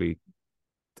bad, the ugly,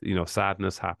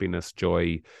 sadness, happiness,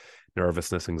 joy,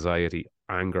 nervousness, anxiety,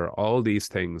 anger, all these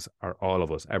things are all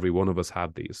of us. Every one of us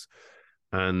have these.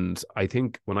 And I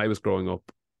think when I was growing up,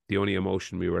 the only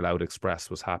emotion we were allowed to express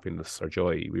was happiness or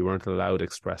joy. We weren't allowed to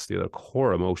express the other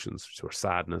core emotions, which were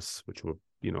sadness, which were,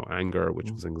 anger,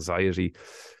 which was anxiety.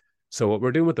 So what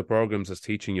we're doing with the programs is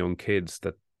teaching young kids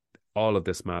that all of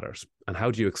this matters. And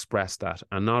how do you express that?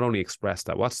 And not only express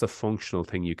that, what's the functional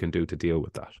thing you can do to deal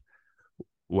with that?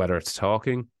 Whether it's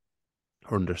talking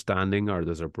or understanding, or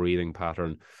there's a breathing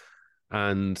pattern.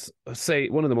 And say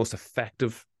one of the most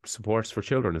effective supports for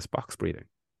children is box breathing.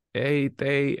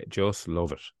 They just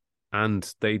love it.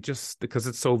 And they just, because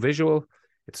it's so visual,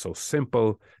 it's so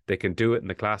simple, they can do it in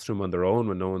the classroom on their own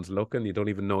when no one's looking. You don't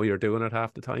even know you're doing it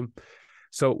half the time.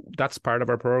 So that's part of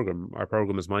our program. Our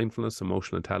program is mindfulness,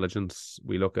 emotional intelligence.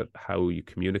 We look at how you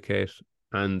communicate.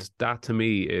 And that to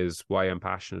me is why I'm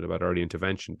passionate about early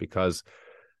intervention, because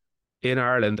in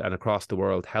Ireland and across the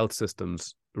world, health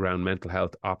systems around mental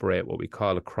health operate what we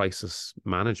call a crisis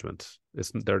management.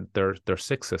 They're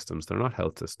sick systems. They're not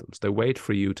health systems. They wait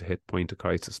for you to hit point of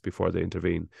crisis before they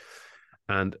intervene.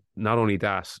 And not only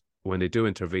that, when they do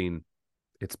intervene,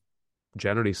 it's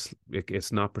generally,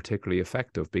 it's not particularly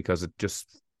effective, because it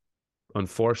just,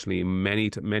 unfortunately, in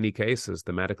many cases,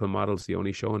 the medical model's the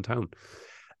only show in town.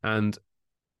 And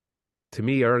to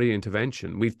me, early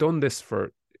intervention, we've done this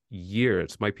for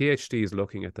years. My PhD is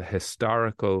looking at the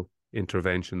historical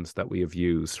interventions that we have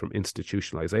used, from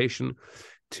institutionalization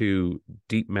to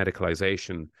deep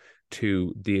medicalization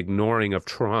to the ignoring of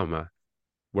trauma,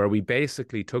 where we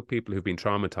basically took people who've been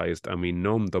traumatized and we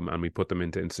numbed them and we put them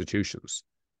into institutions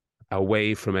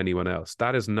away from anyone else.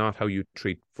 That is not how you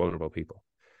treat vulnerable people.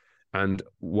 And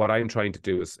what I'm trying to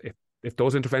do is, if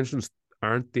those interventions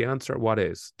aren't the answer, what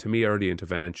is? To me, early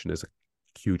intervention is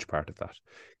a huge part of that.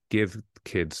 Give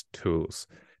kids tools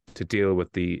to deal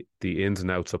with the ins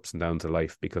and outs, ups and downs of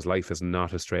life, because life is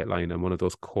not a straight line. And one of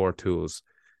those core tools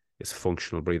is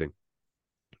functional breathing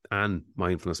and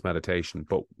mindfulness meditation.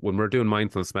 But when we're doing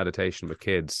mindfulness meditation with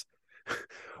kids,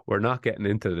 we're not getting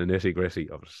into the nitty gritty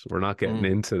of it. We're not getting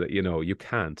into the, you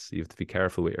have to be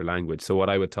careful with your language. So what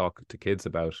I would talk to kids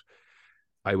about,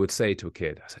 I would say to a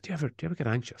kid, I said, do you ever get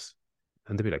anxious?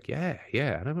 And they'd be like, yeah.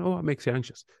 And I'm like, oh, what makes you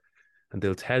anxious? And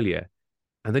they'll tell you.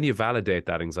 And then you validate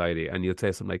that anxiety and you'll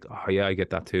say something like, oh yeah, I get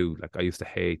that too. Like, I used to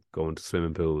hate going to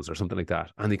swimming pools or something like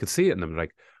that. And you could see it and I'm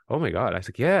like, oh my God. I was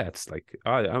like, yeah, it's like,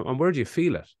 and where do you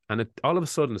feel it? And all of a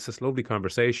sudden it's this lovely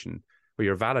conversation where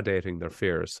you're validating their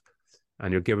fears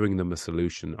and you're giving them a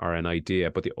solution or an idea.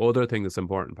 But the other thing that's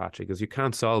important, Patrick, is you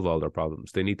can't solve all their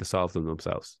problems. They need to solve them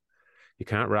themselves. You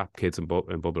can't wrap kids in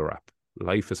bubble wrap.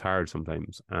 Life is hard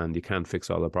sometimes and you can't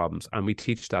fix all their problems. And we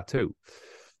teach that too.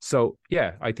 So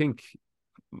yeah, I think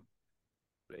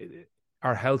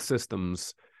our health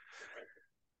systems,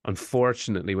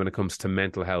 unfortunately, when it comes to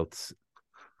mental health,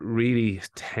 really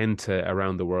tend to,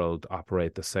 around the world,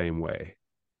 operate the same way.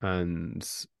 And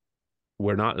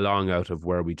we're not long out of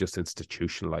where we just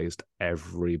institutionalized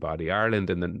everybody. Ireland,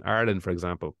 for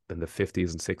example, in the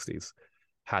 50s and 60s,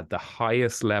 had the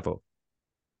highest level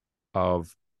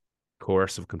of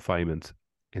coercive confinement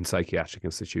in psychiatric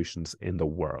institutions in the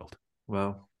world.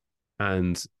 Wow.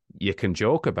 And you can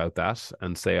joke about that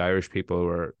and say Irish people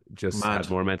were just had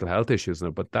more mental health issues,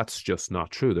 but that's just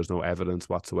not true. There's no evidence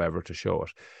whatsoever to show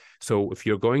it. So if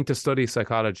you're going to study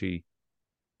psychology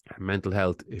and mental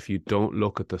health, if you don't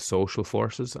look at the social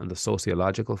forces and the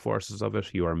sociological forces of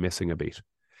it, you are missing a beat.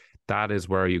 That is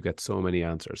where you get so many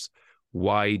answers.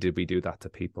 Why did we do that to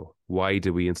people? Why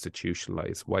did we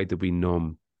institutionalize? Why did we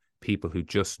numb people who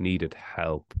just needed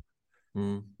help?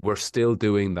 We're still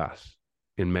doing that.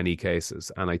 in many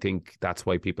cases. And I think that's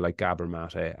why people like Gabor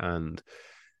Mate and,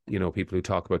 you know, people who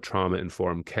talk about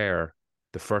trauma-informed care,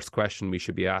 the first question we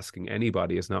should be asking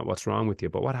anybody is not what's wrong with you,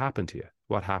 but what happened to you?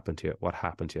 What happened to you? What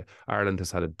happened to you? Ireland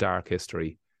has had a dark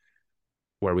history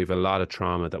where we've a lot of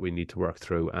trauma that we need to work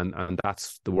through. And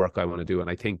that's the work I want to do. And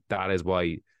I think that is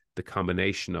why the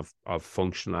combination of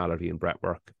functionality and breath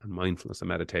work and mindfulness and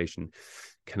meditation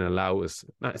can allow us,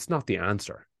 it's not the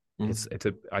answer.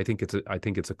 I think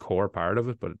it's a core part of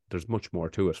it, but there's much more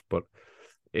to it. But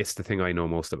it's the thing I know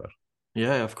most about.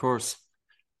 Yeah, of course.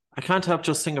 I can't help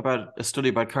just think about a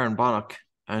study by Karen Bonnock,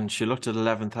 and she looked at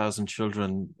 11,000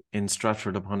 children in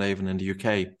Stratford-upon-Avon in the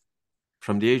UK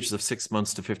from the ages of 6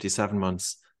 months to 57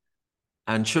 months,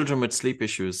 and children with sleep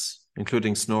issues,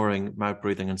 including snoring, mouth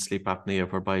breathing, and sleep apnea,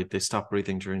 whereby they stop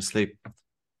breathing during sleep.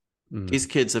 These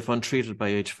kids, if untreated by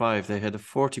age 5, they had a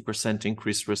 40%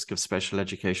 increased risk of special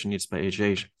education needs by age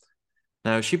 8.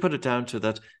 Now, she put it down to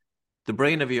that the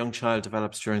brain of a young child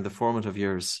develops during the formative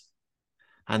years,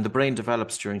 and the brain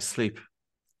develops during sleep.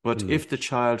 But if the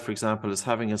child, for example, is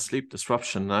having a sleep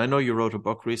disruption, and I know you wrote a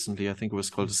book recently, I think it was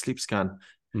called A Sleep Scan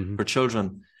for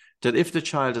children, that if the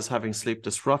child is having sleep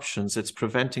disruptions, it's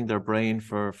preventing their brain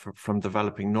from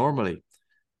developing normally.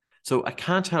 So I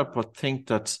can't help but think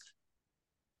that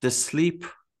the sleep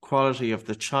quality of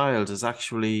the child is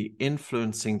actually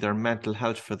influencing their mental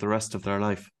health for the rest of their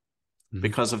life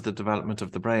because of the development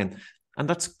of the brain. And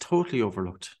that's totally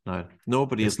overlooked now.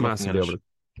 Nobody is looking at it.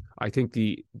 I think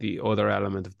the other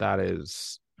element of that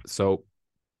is, so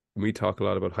we talk a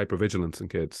lot about hypervigilance in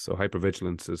kids. So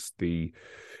hypervigilance is the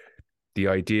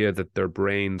idea that their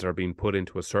brains are being put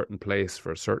into a certain place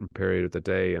for a certain period of the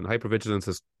day. And hypervigilance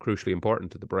is crucially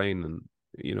important to the brain. And,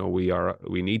 you know,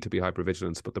 we need to be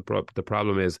hypervigilant. But the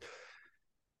problem is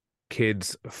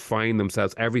kids find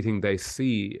themselves, everything they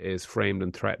see is framed in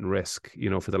threat and risk. You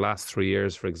know, for the last 3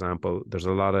 years, for example, there's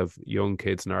a lot of young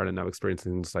kids in Ireland now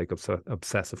experiencing things like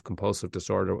obsessive compulsive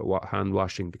disorder, hand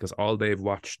washing, because all they've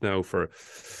watched now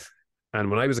and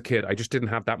when I was a kid, I just didn't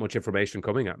have that much information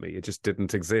coming at me. It just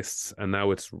didn't exist. And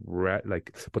now it's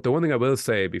but the one thing I will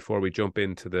say before we jump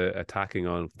into the attacking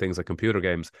on things like computer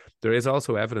games, there is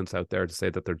also evidence out there to say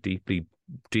that they're deeply,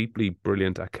 deeply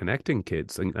brilliant at connecting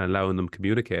kids and allowing them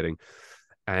communicating.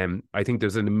 I think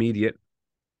there's an immediate,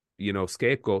 you know,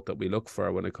 scapegoat that we look for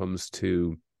when it comes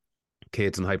to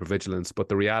kids and hypervigilance. But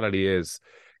the reality is,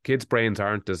 kids' brains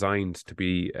aren't designed to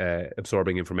be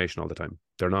absorbing information all the time.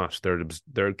 They're not.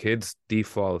 Their kids'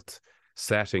 default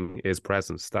setting is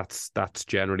presence. That's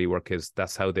generally where kids,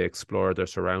 that's how they explore their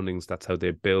surroundings. That's how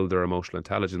they build their emotional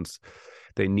intelligence.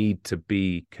 They need to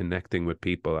be connecting with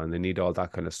people, and they need all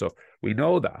that kind of stuff. We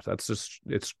know that. That's just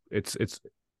it's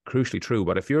crucially true.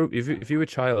 But if you a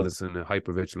child is in a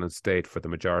hypervigilant state for the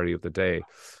majority of the day,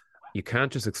 you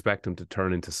can't just expect them to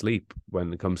turn into sleep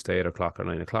when it comes to 8 o'clock or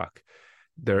 9 o'clock.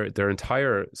 Their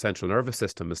entire central nervous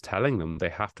system is telling them they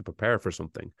have to prepare for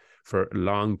something for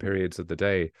long periods of the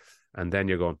day. And then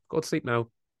you're going, go to sleep now.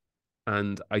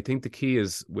 And I think the key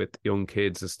is with young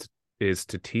kids is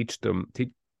to teach them,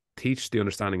 teach the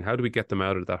understanding, how do we get them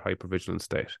out of that hypervigilant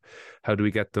state? How do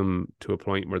we get them to a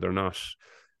point where they're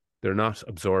not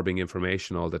absorbing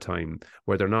information all the time,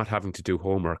 where they're not having to do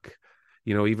homework,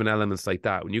 you know, even elements like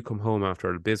that. When you come home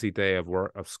after a busy day of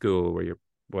work, of school, where you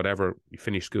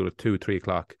finish school at 2-3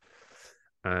 o'clock,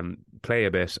 play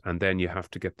a bit, and then you have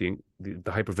to get the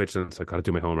hypervigilance. I've got to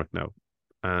do my homework now.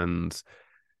 And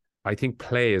I think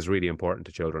play is really important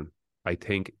to children. I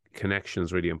think connection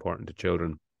is really important to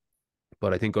children.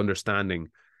 But I think understanding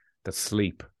that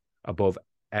sleep above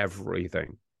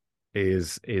everything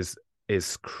is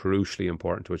crucially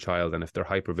important to a child. And if they're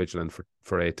hypervigilant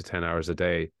for 8 to 10 hours a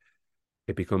day,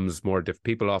 it becomes more difficult.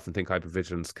 People often think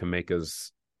hypervigilance can make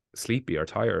us sleepy or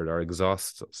tired or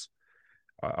exhaust us.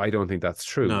 I don't think that's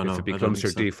true. If it becomes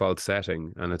your default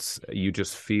setting and you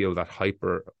just feel that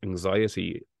hyper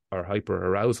anxiety or hyper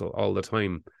arousal all the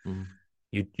time,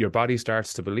 your body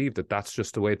starts to believe that that's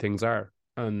just the way things are.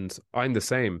 And I'm the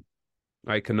same.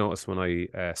 I can notice when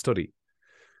I study.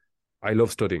 I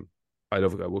love studying.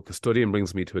 Because studying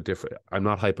brings me to a different. I'm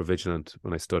not hypervigilant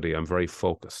when I study. I'm very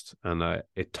focused, and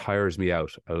it tires me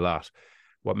out a lot.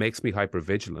 What makes me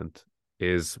hypervigilant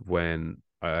is when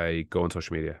I go on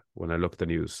social media, when I look at the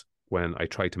news, when I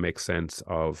try to make sense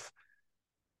of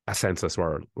a senseless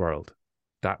world.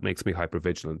 That makes me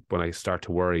hypervigilant. When I start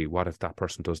to worry, what if that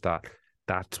person does that?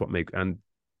 That's what makes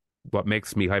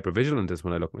me hypervigilant is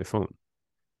when I look at my phone.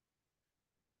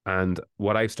 And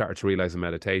what I've started to realize in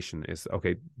meditation is,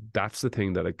 okay, that's the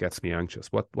thing that it gets me anxious.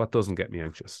 What doesn't get me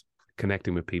anxious?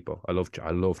 Connecting with people. I love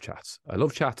chats. I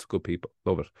love chats with good people.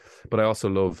 Love it. But I also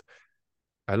love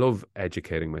I love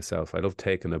educating myself. I love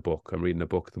taking a book. I'm reading a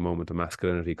book at the moment, a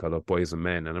masculinity called Up Boys and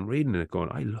Men, and I'm reading it going,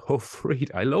 I love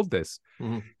reading. I love this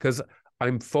because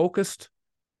I'm focused,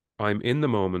 I'm in the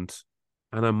moment,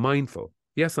 and I'm mindful.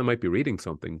 Yes, I might be reading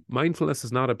something. Mindfulness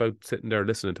is not about sitting there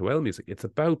listening to well music. It's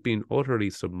about being utterly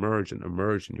submerged and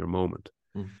immersed in your moment.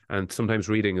 And sometimes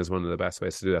reading is one of the best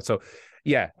ways to do that. So,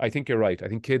 yeah, I think you're right. I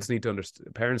think kids need to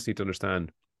understand, parents need to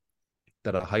understand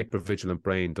that a hypervigilant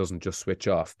brain doesn't just switch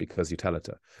off because you tell it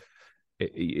to.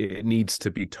 It needs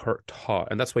to be taught.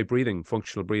 And that's why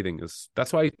functional breathing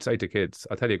that's why I say to kids,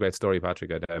 I'll tell you a great story,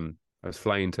 Patrick. I was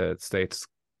flying to States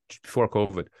before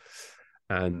COVID,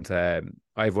 and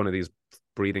I have one of these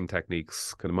breathing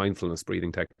techniques, kind of mindfulness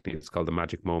breathing techniques called the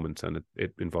magic moment. And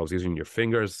it involves using your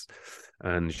fingers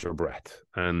and your breath.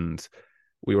 And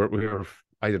we were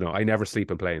I don't know, I never sleep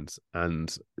in planes.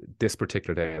 And this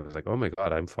particular day, I was like, oh my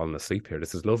God, I'm falling asleep here.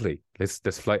 This is lovely. This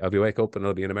flight, I'll be wake up and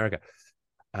I'll be in America.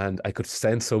 And I could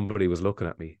sense somebody was looking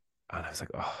at me. And I was like,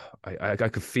 oh, I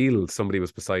could feel somebody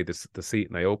was beside the seat.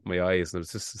 And I opened my eyes and there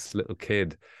was just this little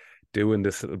kid doing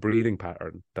this little breathing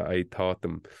pattern that I taught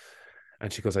them.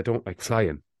 And she goes, I don't like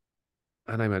flying.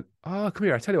 And I went, oh, come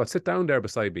here. I tell you what, sit down there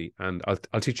beside me and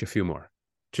I'll teach you a few more,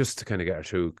 just to kind of get her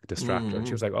to distract her. And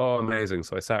she was like, oh, amazing.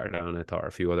 So I sat her down and I taught her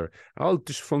a few other, all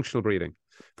just functional breathing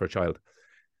for a child.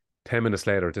 10 minutes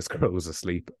later, this girl was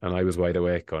asleep and I was wide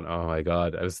awake going, oh my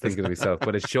God. I was thinking to myself,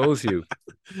 but it shows you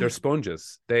they're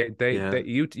sponges.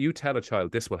 You tell a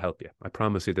child, this will help you. I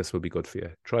promise you this will be good for you.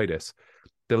 Try this.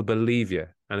 They'll believe you.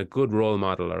 And a good role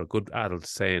model or a good adult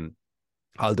saying,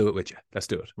 I'll do it with you. Let's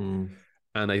do it.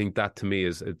 And I think that to me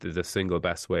is the single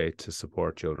best way to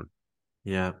support children.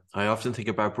 Yeah, I often think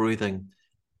about breathing.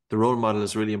 The role model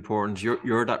is really important.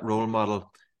 You're that role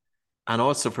model. And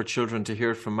also for children to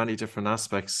hear it from many different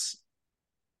aspects.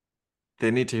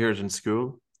 They need to hear it in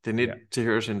school. They need to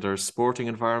hear it in their sporting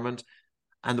environment.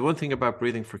 And the one thing about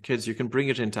breathing for kids, you can bring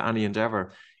it into any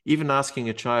endeavor. Even asking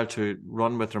a child to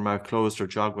run with their mouth closed or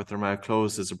jog with their mouth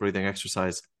closed is a breathing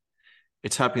exercise.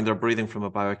 It's helping their breathing from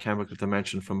a biochemical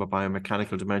dimension, from a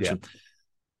biomechanical dimension. Yeah.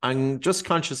 I'm just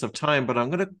conscious of time, but I'm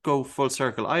going to go full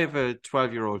circle. I have a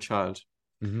 12-year-old child.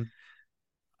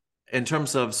 In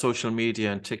terms of social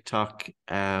media and TikTok,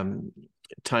 time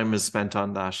is spent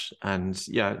on that. And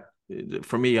yeah,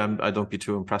 for me, I don't be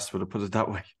too impressed with it, put it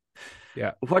that way.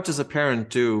 Yeah. What does a parent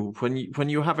do when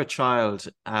you have a child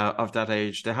of that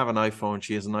age? They have an iPhone.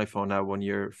 She has an iPhone now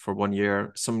for 1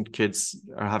 year. Some kids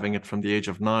are having it from the age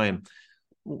of 9.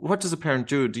 What does a parent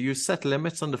do? Do you set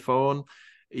limits on the phone?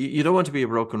 You don't want to be a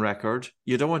broken record.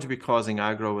 You don't want to be causing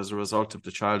aggro as a result of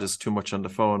the child is too much on the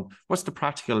phone. What's the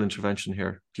practical intervention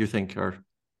here, do you think?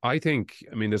 I think,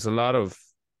 there's a lot of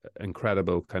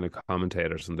incredible kind of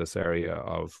commentators in this area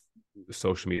of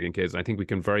social media and kids. And I think we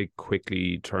can very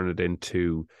quickly turn it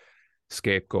into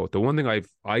scapegoat. The one thing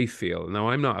I feel, now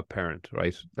I'm not a parent,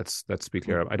 right? Let's be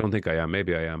clear. I don't think I am.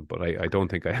 Maybe I am, but I don't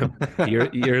think I am.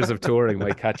 Years of touring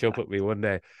might catch up with me one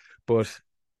day. But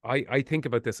I think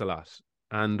about this a lot.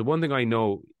 And the one thing I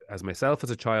know as myself as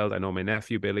a child, I know my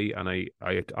nephew Billy, and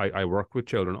I work with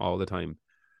children all the time.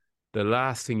 The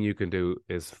last thing you can do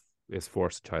is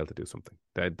force a child to do something.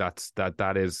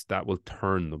 That will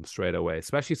turn them straight away,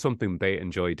 especially something they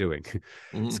enjoy doing.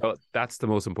 So that's the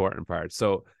most important part.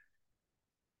 So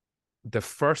the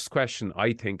first question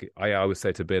I think I always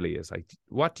say to Billy is like,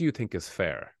 what do you think is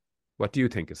fair? What do you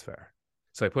think is fair?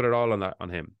 So I put it all on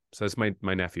him. So it's my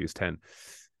nephew's 10.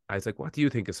 I was like, what do you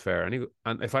think is fair? And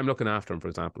if I'm looking after him, for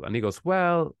example, and he goes,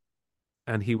 well,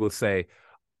 and he will say,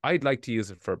 I'd like to use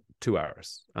it for 2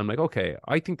 hours. I'm like, okay,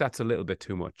 I think that's a little bit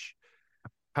too much.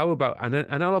 How about,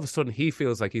 and all of a sudden he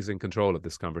feels like he's in control of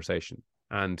this conversation.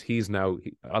 And he's now,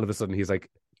 all of a sudden he's like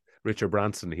Richard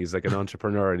Branson. He's like an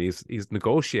entrepreneur and he's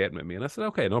negotiating with me. And I said,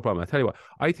 okay, no problem. I tell you what,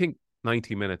 I think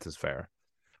 90 minutes is fair.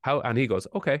 And he goes,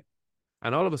 okay.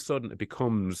 And all of a sudden it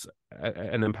becomes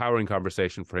an empowering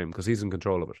conversation for him because he's in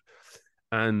control of it.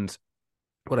 And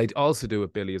what I also do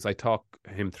with Billy is I talk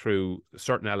him through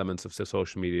certain elements of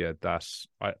social media that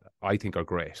I think are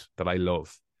great, that I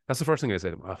love. That's the first thing I say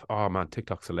to him. Oh man,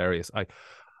 TikTok's hilarious. I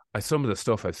some of the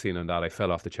stuff I've seen on that, I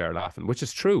fell off the chair laughing, which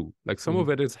is true. Like some of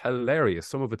it is hilarious.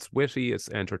 Some of it's witty, it's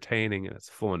entertaining, and it's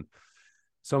fun.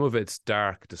 Some of it's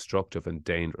dark, destructive, and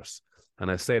dangerous. And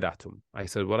I say that to him. I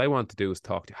said, what I want to do is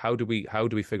talk to you. How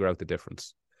do we figure out the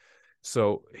difference?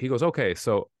 So he goes, okay.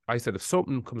 So I said, if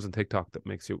something comes on TikTok that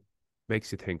makes you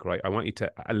think, right, I want you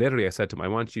to, I said to him, I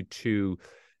want you to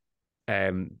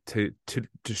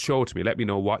show it to me. Let me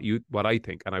know what I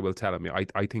think. And I will tell him,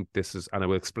 I think this is, and I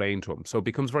will explain to him. So it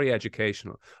becomes very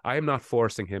educational. I am not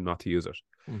forcing him not to use it.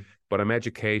 but I'm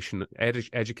educating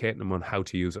him on how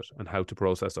to use it and how to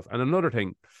process stuff. And another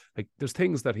thing, like there's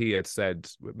things that he had said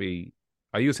with me.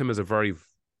 I use him as a very,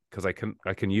 because I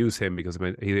can use him because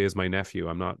he is my nephew.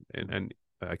 I'm not, and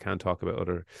I can't talk about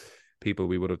other people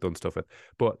we would have done stuff with.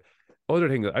 But other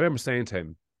thing, I remember saying to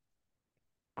him,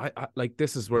 I like,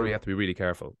 this is where we have to be really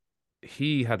careful.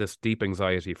 He had this deep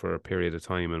anxiety for a period of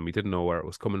time, and we didn't know where it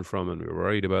was coming from, and we were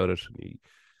worried about it.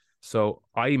 So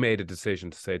I made a decision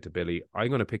to say to Billy, I'm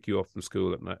going to pick you up from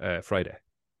school at Friday,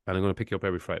 and I'm going to pick you up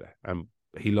every Friday. And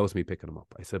he loves me picking him up.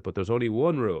 I said, but there's only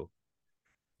one rule.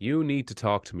 You need to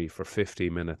talk to me for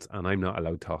 15 minutes, and I'm not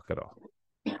allowed to talk at all.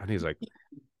 And he's like,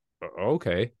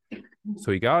 okay.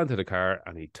 So he got into the car,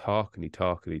 and he talked.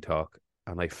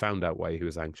 And I found out why he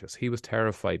was anxious. He was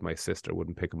terrified my sister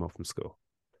wouldn't pick him up from school.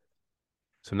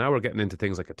 So now we're getting into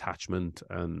things like attachment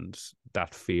and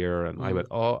that fear. And I went,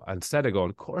 oh, instead of going,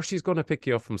 of course she's going to pick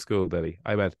you up from school, Billy.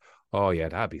 I went, oh yeah,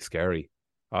 that'd be scary.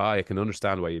 I can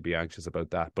understand why you'd be anxious about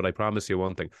that. But I promise you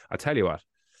one thing. I tell you what,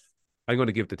 I'm going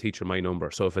to give the teacher my number.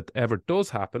 So if it ever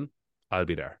does happen, I'll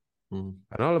be there. And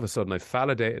all of a sudden I've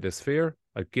validated his fear.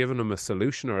 I've given him a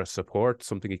solution or a support,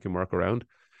 something he can work around.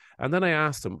 And then I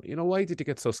asked him, why did you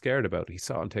get so scared about it? He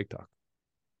saw it on TikTok.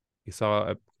 He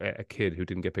saw a kid who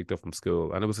didn't get picked up from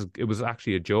school, and it was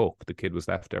actually a joke. The kid was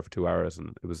left there for 2 hours,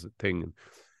 and it was a thing.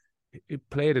 And it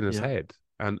played in his head.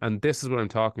 And this is what I'm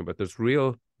talking about. There's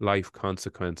real life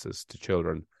consequences to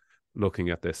children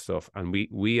looking at this stuff, and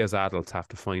we as adults have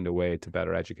to find a way to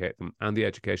better educate them, and the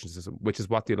education system, which is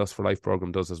what the Lust for Life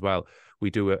program does as well. We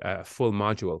do a full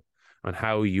module on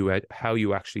how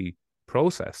you actually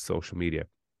process social media,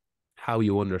 how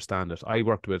you understand it. I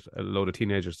worked with a load of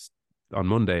teenagers on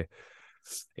Monday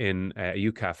in a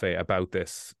youth cafe about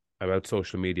this, about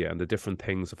social media and the different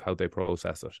things of how they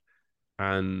process it.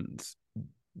 And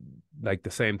like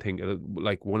the same thing,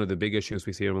 like one of the big issues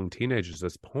we see among teenagers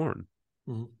is porn.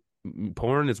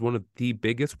 Porn is one of the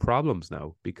biggest problems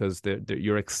now, because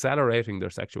you're accelerating their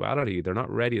sexuality. They're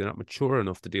not ready. They're not mature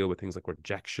enough to deal with things like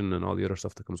rejection and all the other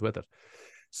stuff that comes with it.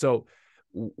 So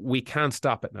we can't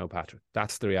stop it now, Patrick.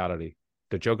 That's the reality.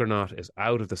 The juggernaut is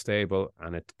out of the stable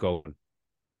and it's going.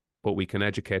 But we can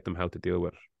educate them how to deal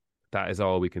with it. That is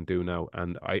all we can do now.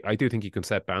 And I do think you can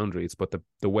set boundaries, but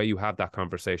the way you have that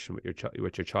conversation with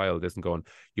your child isn't going,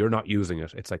 you're not using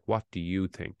it. It's like, what do you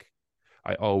think?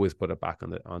 I always put it back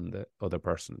on the other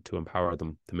person to empower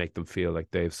them, to make them feel like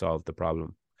they've solved the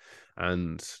problem.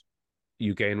 And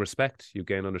you gain respect, you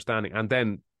gain understanding. And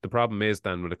then the problem is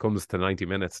then when it comes to 90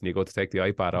 minutes and you go to take the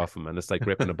iPad off him and it's like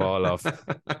ripping a ball off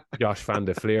Josh van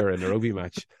der Fleer in a rugby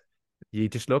match, you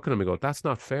just look at him and go, that's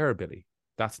not fair, Billy.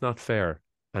 That's not fair.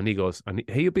 And he goes, and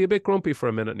he'll be a bit grumpy for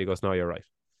a minute and he goes, no, you're right.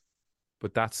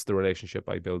 But that's the relationship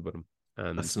I build with him.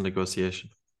 And that's a negotiation.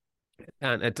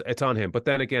 And it's on him. But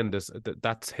then again,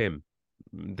 that's him.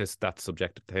 That's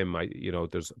subjective to him.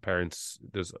 There's parents,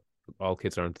 all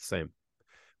kids aren't the same.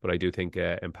 But I do think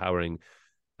empowering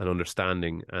and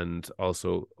understanding, and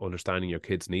also understanding your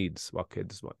kids' needs, what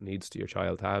needs do your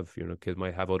child have? Kids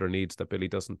might have other needs that Billy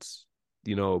doesn't,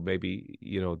 maybe,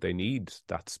 they need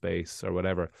that space or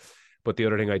whatever. But the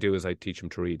other thing I do is I teach him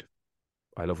to read.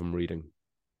 I love him reading.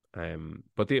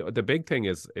 But the big thing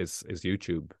is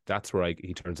YouTube. That's where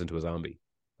he turns into a zombie.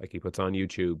 Like he puts on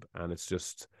YouTube and it's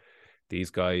just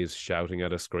these guys shouting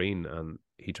at a screen and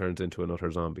he turns into an utter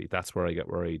zombie. That's where I get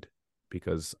worried,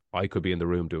 because I could be in the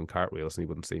room doing cartwheels and he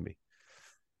wouldn't see me.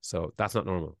 So that's not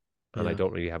normal. And I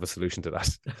don't really have a solution to that.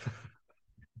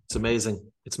 It's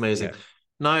amazing. It's amazing. Yeah.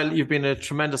 Niall, you've been a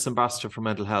tremendous ambassador for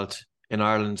mental health in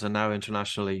Ireland and now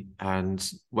internationally, and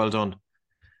well done.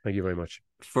 Thank you very much.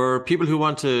 For people who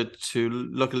want to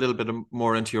look a little bit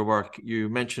more into your work, you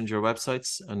mentioned your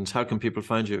websites, and how can people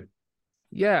find you?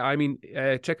 Yeah, I mean,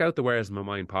 check out the Where's My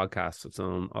Mind podcast. It's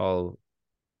on all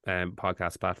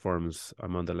podcast platforms.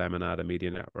 I'm on the Lemonada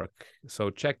Media Network, so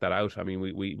check that out. I mean,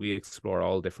 we explore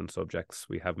all different subjects.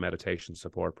 We have meditation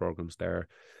support programs there.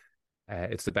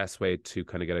 It's the best way to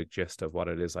kind of get a gist of what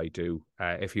it is I do.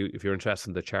 If you're interested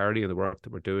in the charity and the work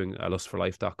that we're doing,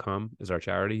 lustforlife.com is our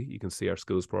charity. You can see our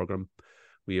schools program.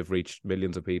 We have reached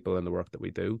millions of people in the work that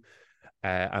we do.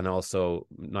 And also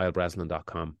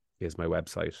niallbreslin.com is my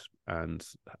website, and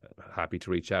happy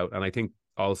to reach out. And I think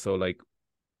also,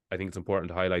 I think it's important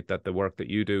to highlight that the work that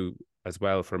you do as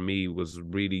well, for me, was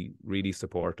really, really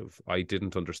supportive. I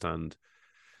didn't understand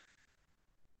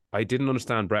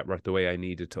breathwork the way I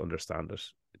needed to understand it,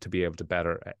 to be able to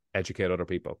better educate other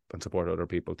people and support other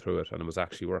people through it. And it was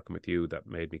actually working with you that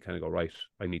made me kind of go, right,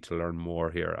 I need to learn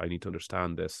more here. I need to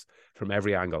understand this from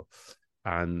every angle.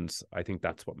 And I think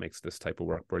that's what makes this type of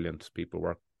work brilliant. People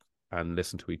work and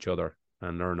listen to each other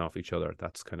and learn off each other.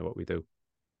 That's kind of what we do.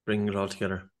 Bringing it all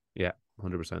together. Yeah,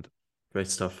 100%. Great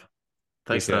stuff.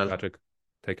 Thanks, Appreciate it, Niall. Patrick.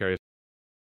 Take care.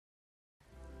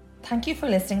 Thank you for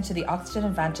listening to the Oxygen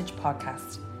Advantage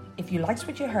podcast. If you liked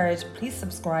what you heard, please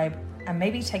subscribe and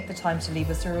maybe take the time to leave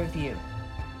us a review.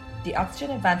 The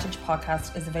Oxygen Advantage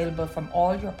podcast is available from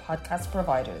all your podcast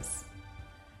providers.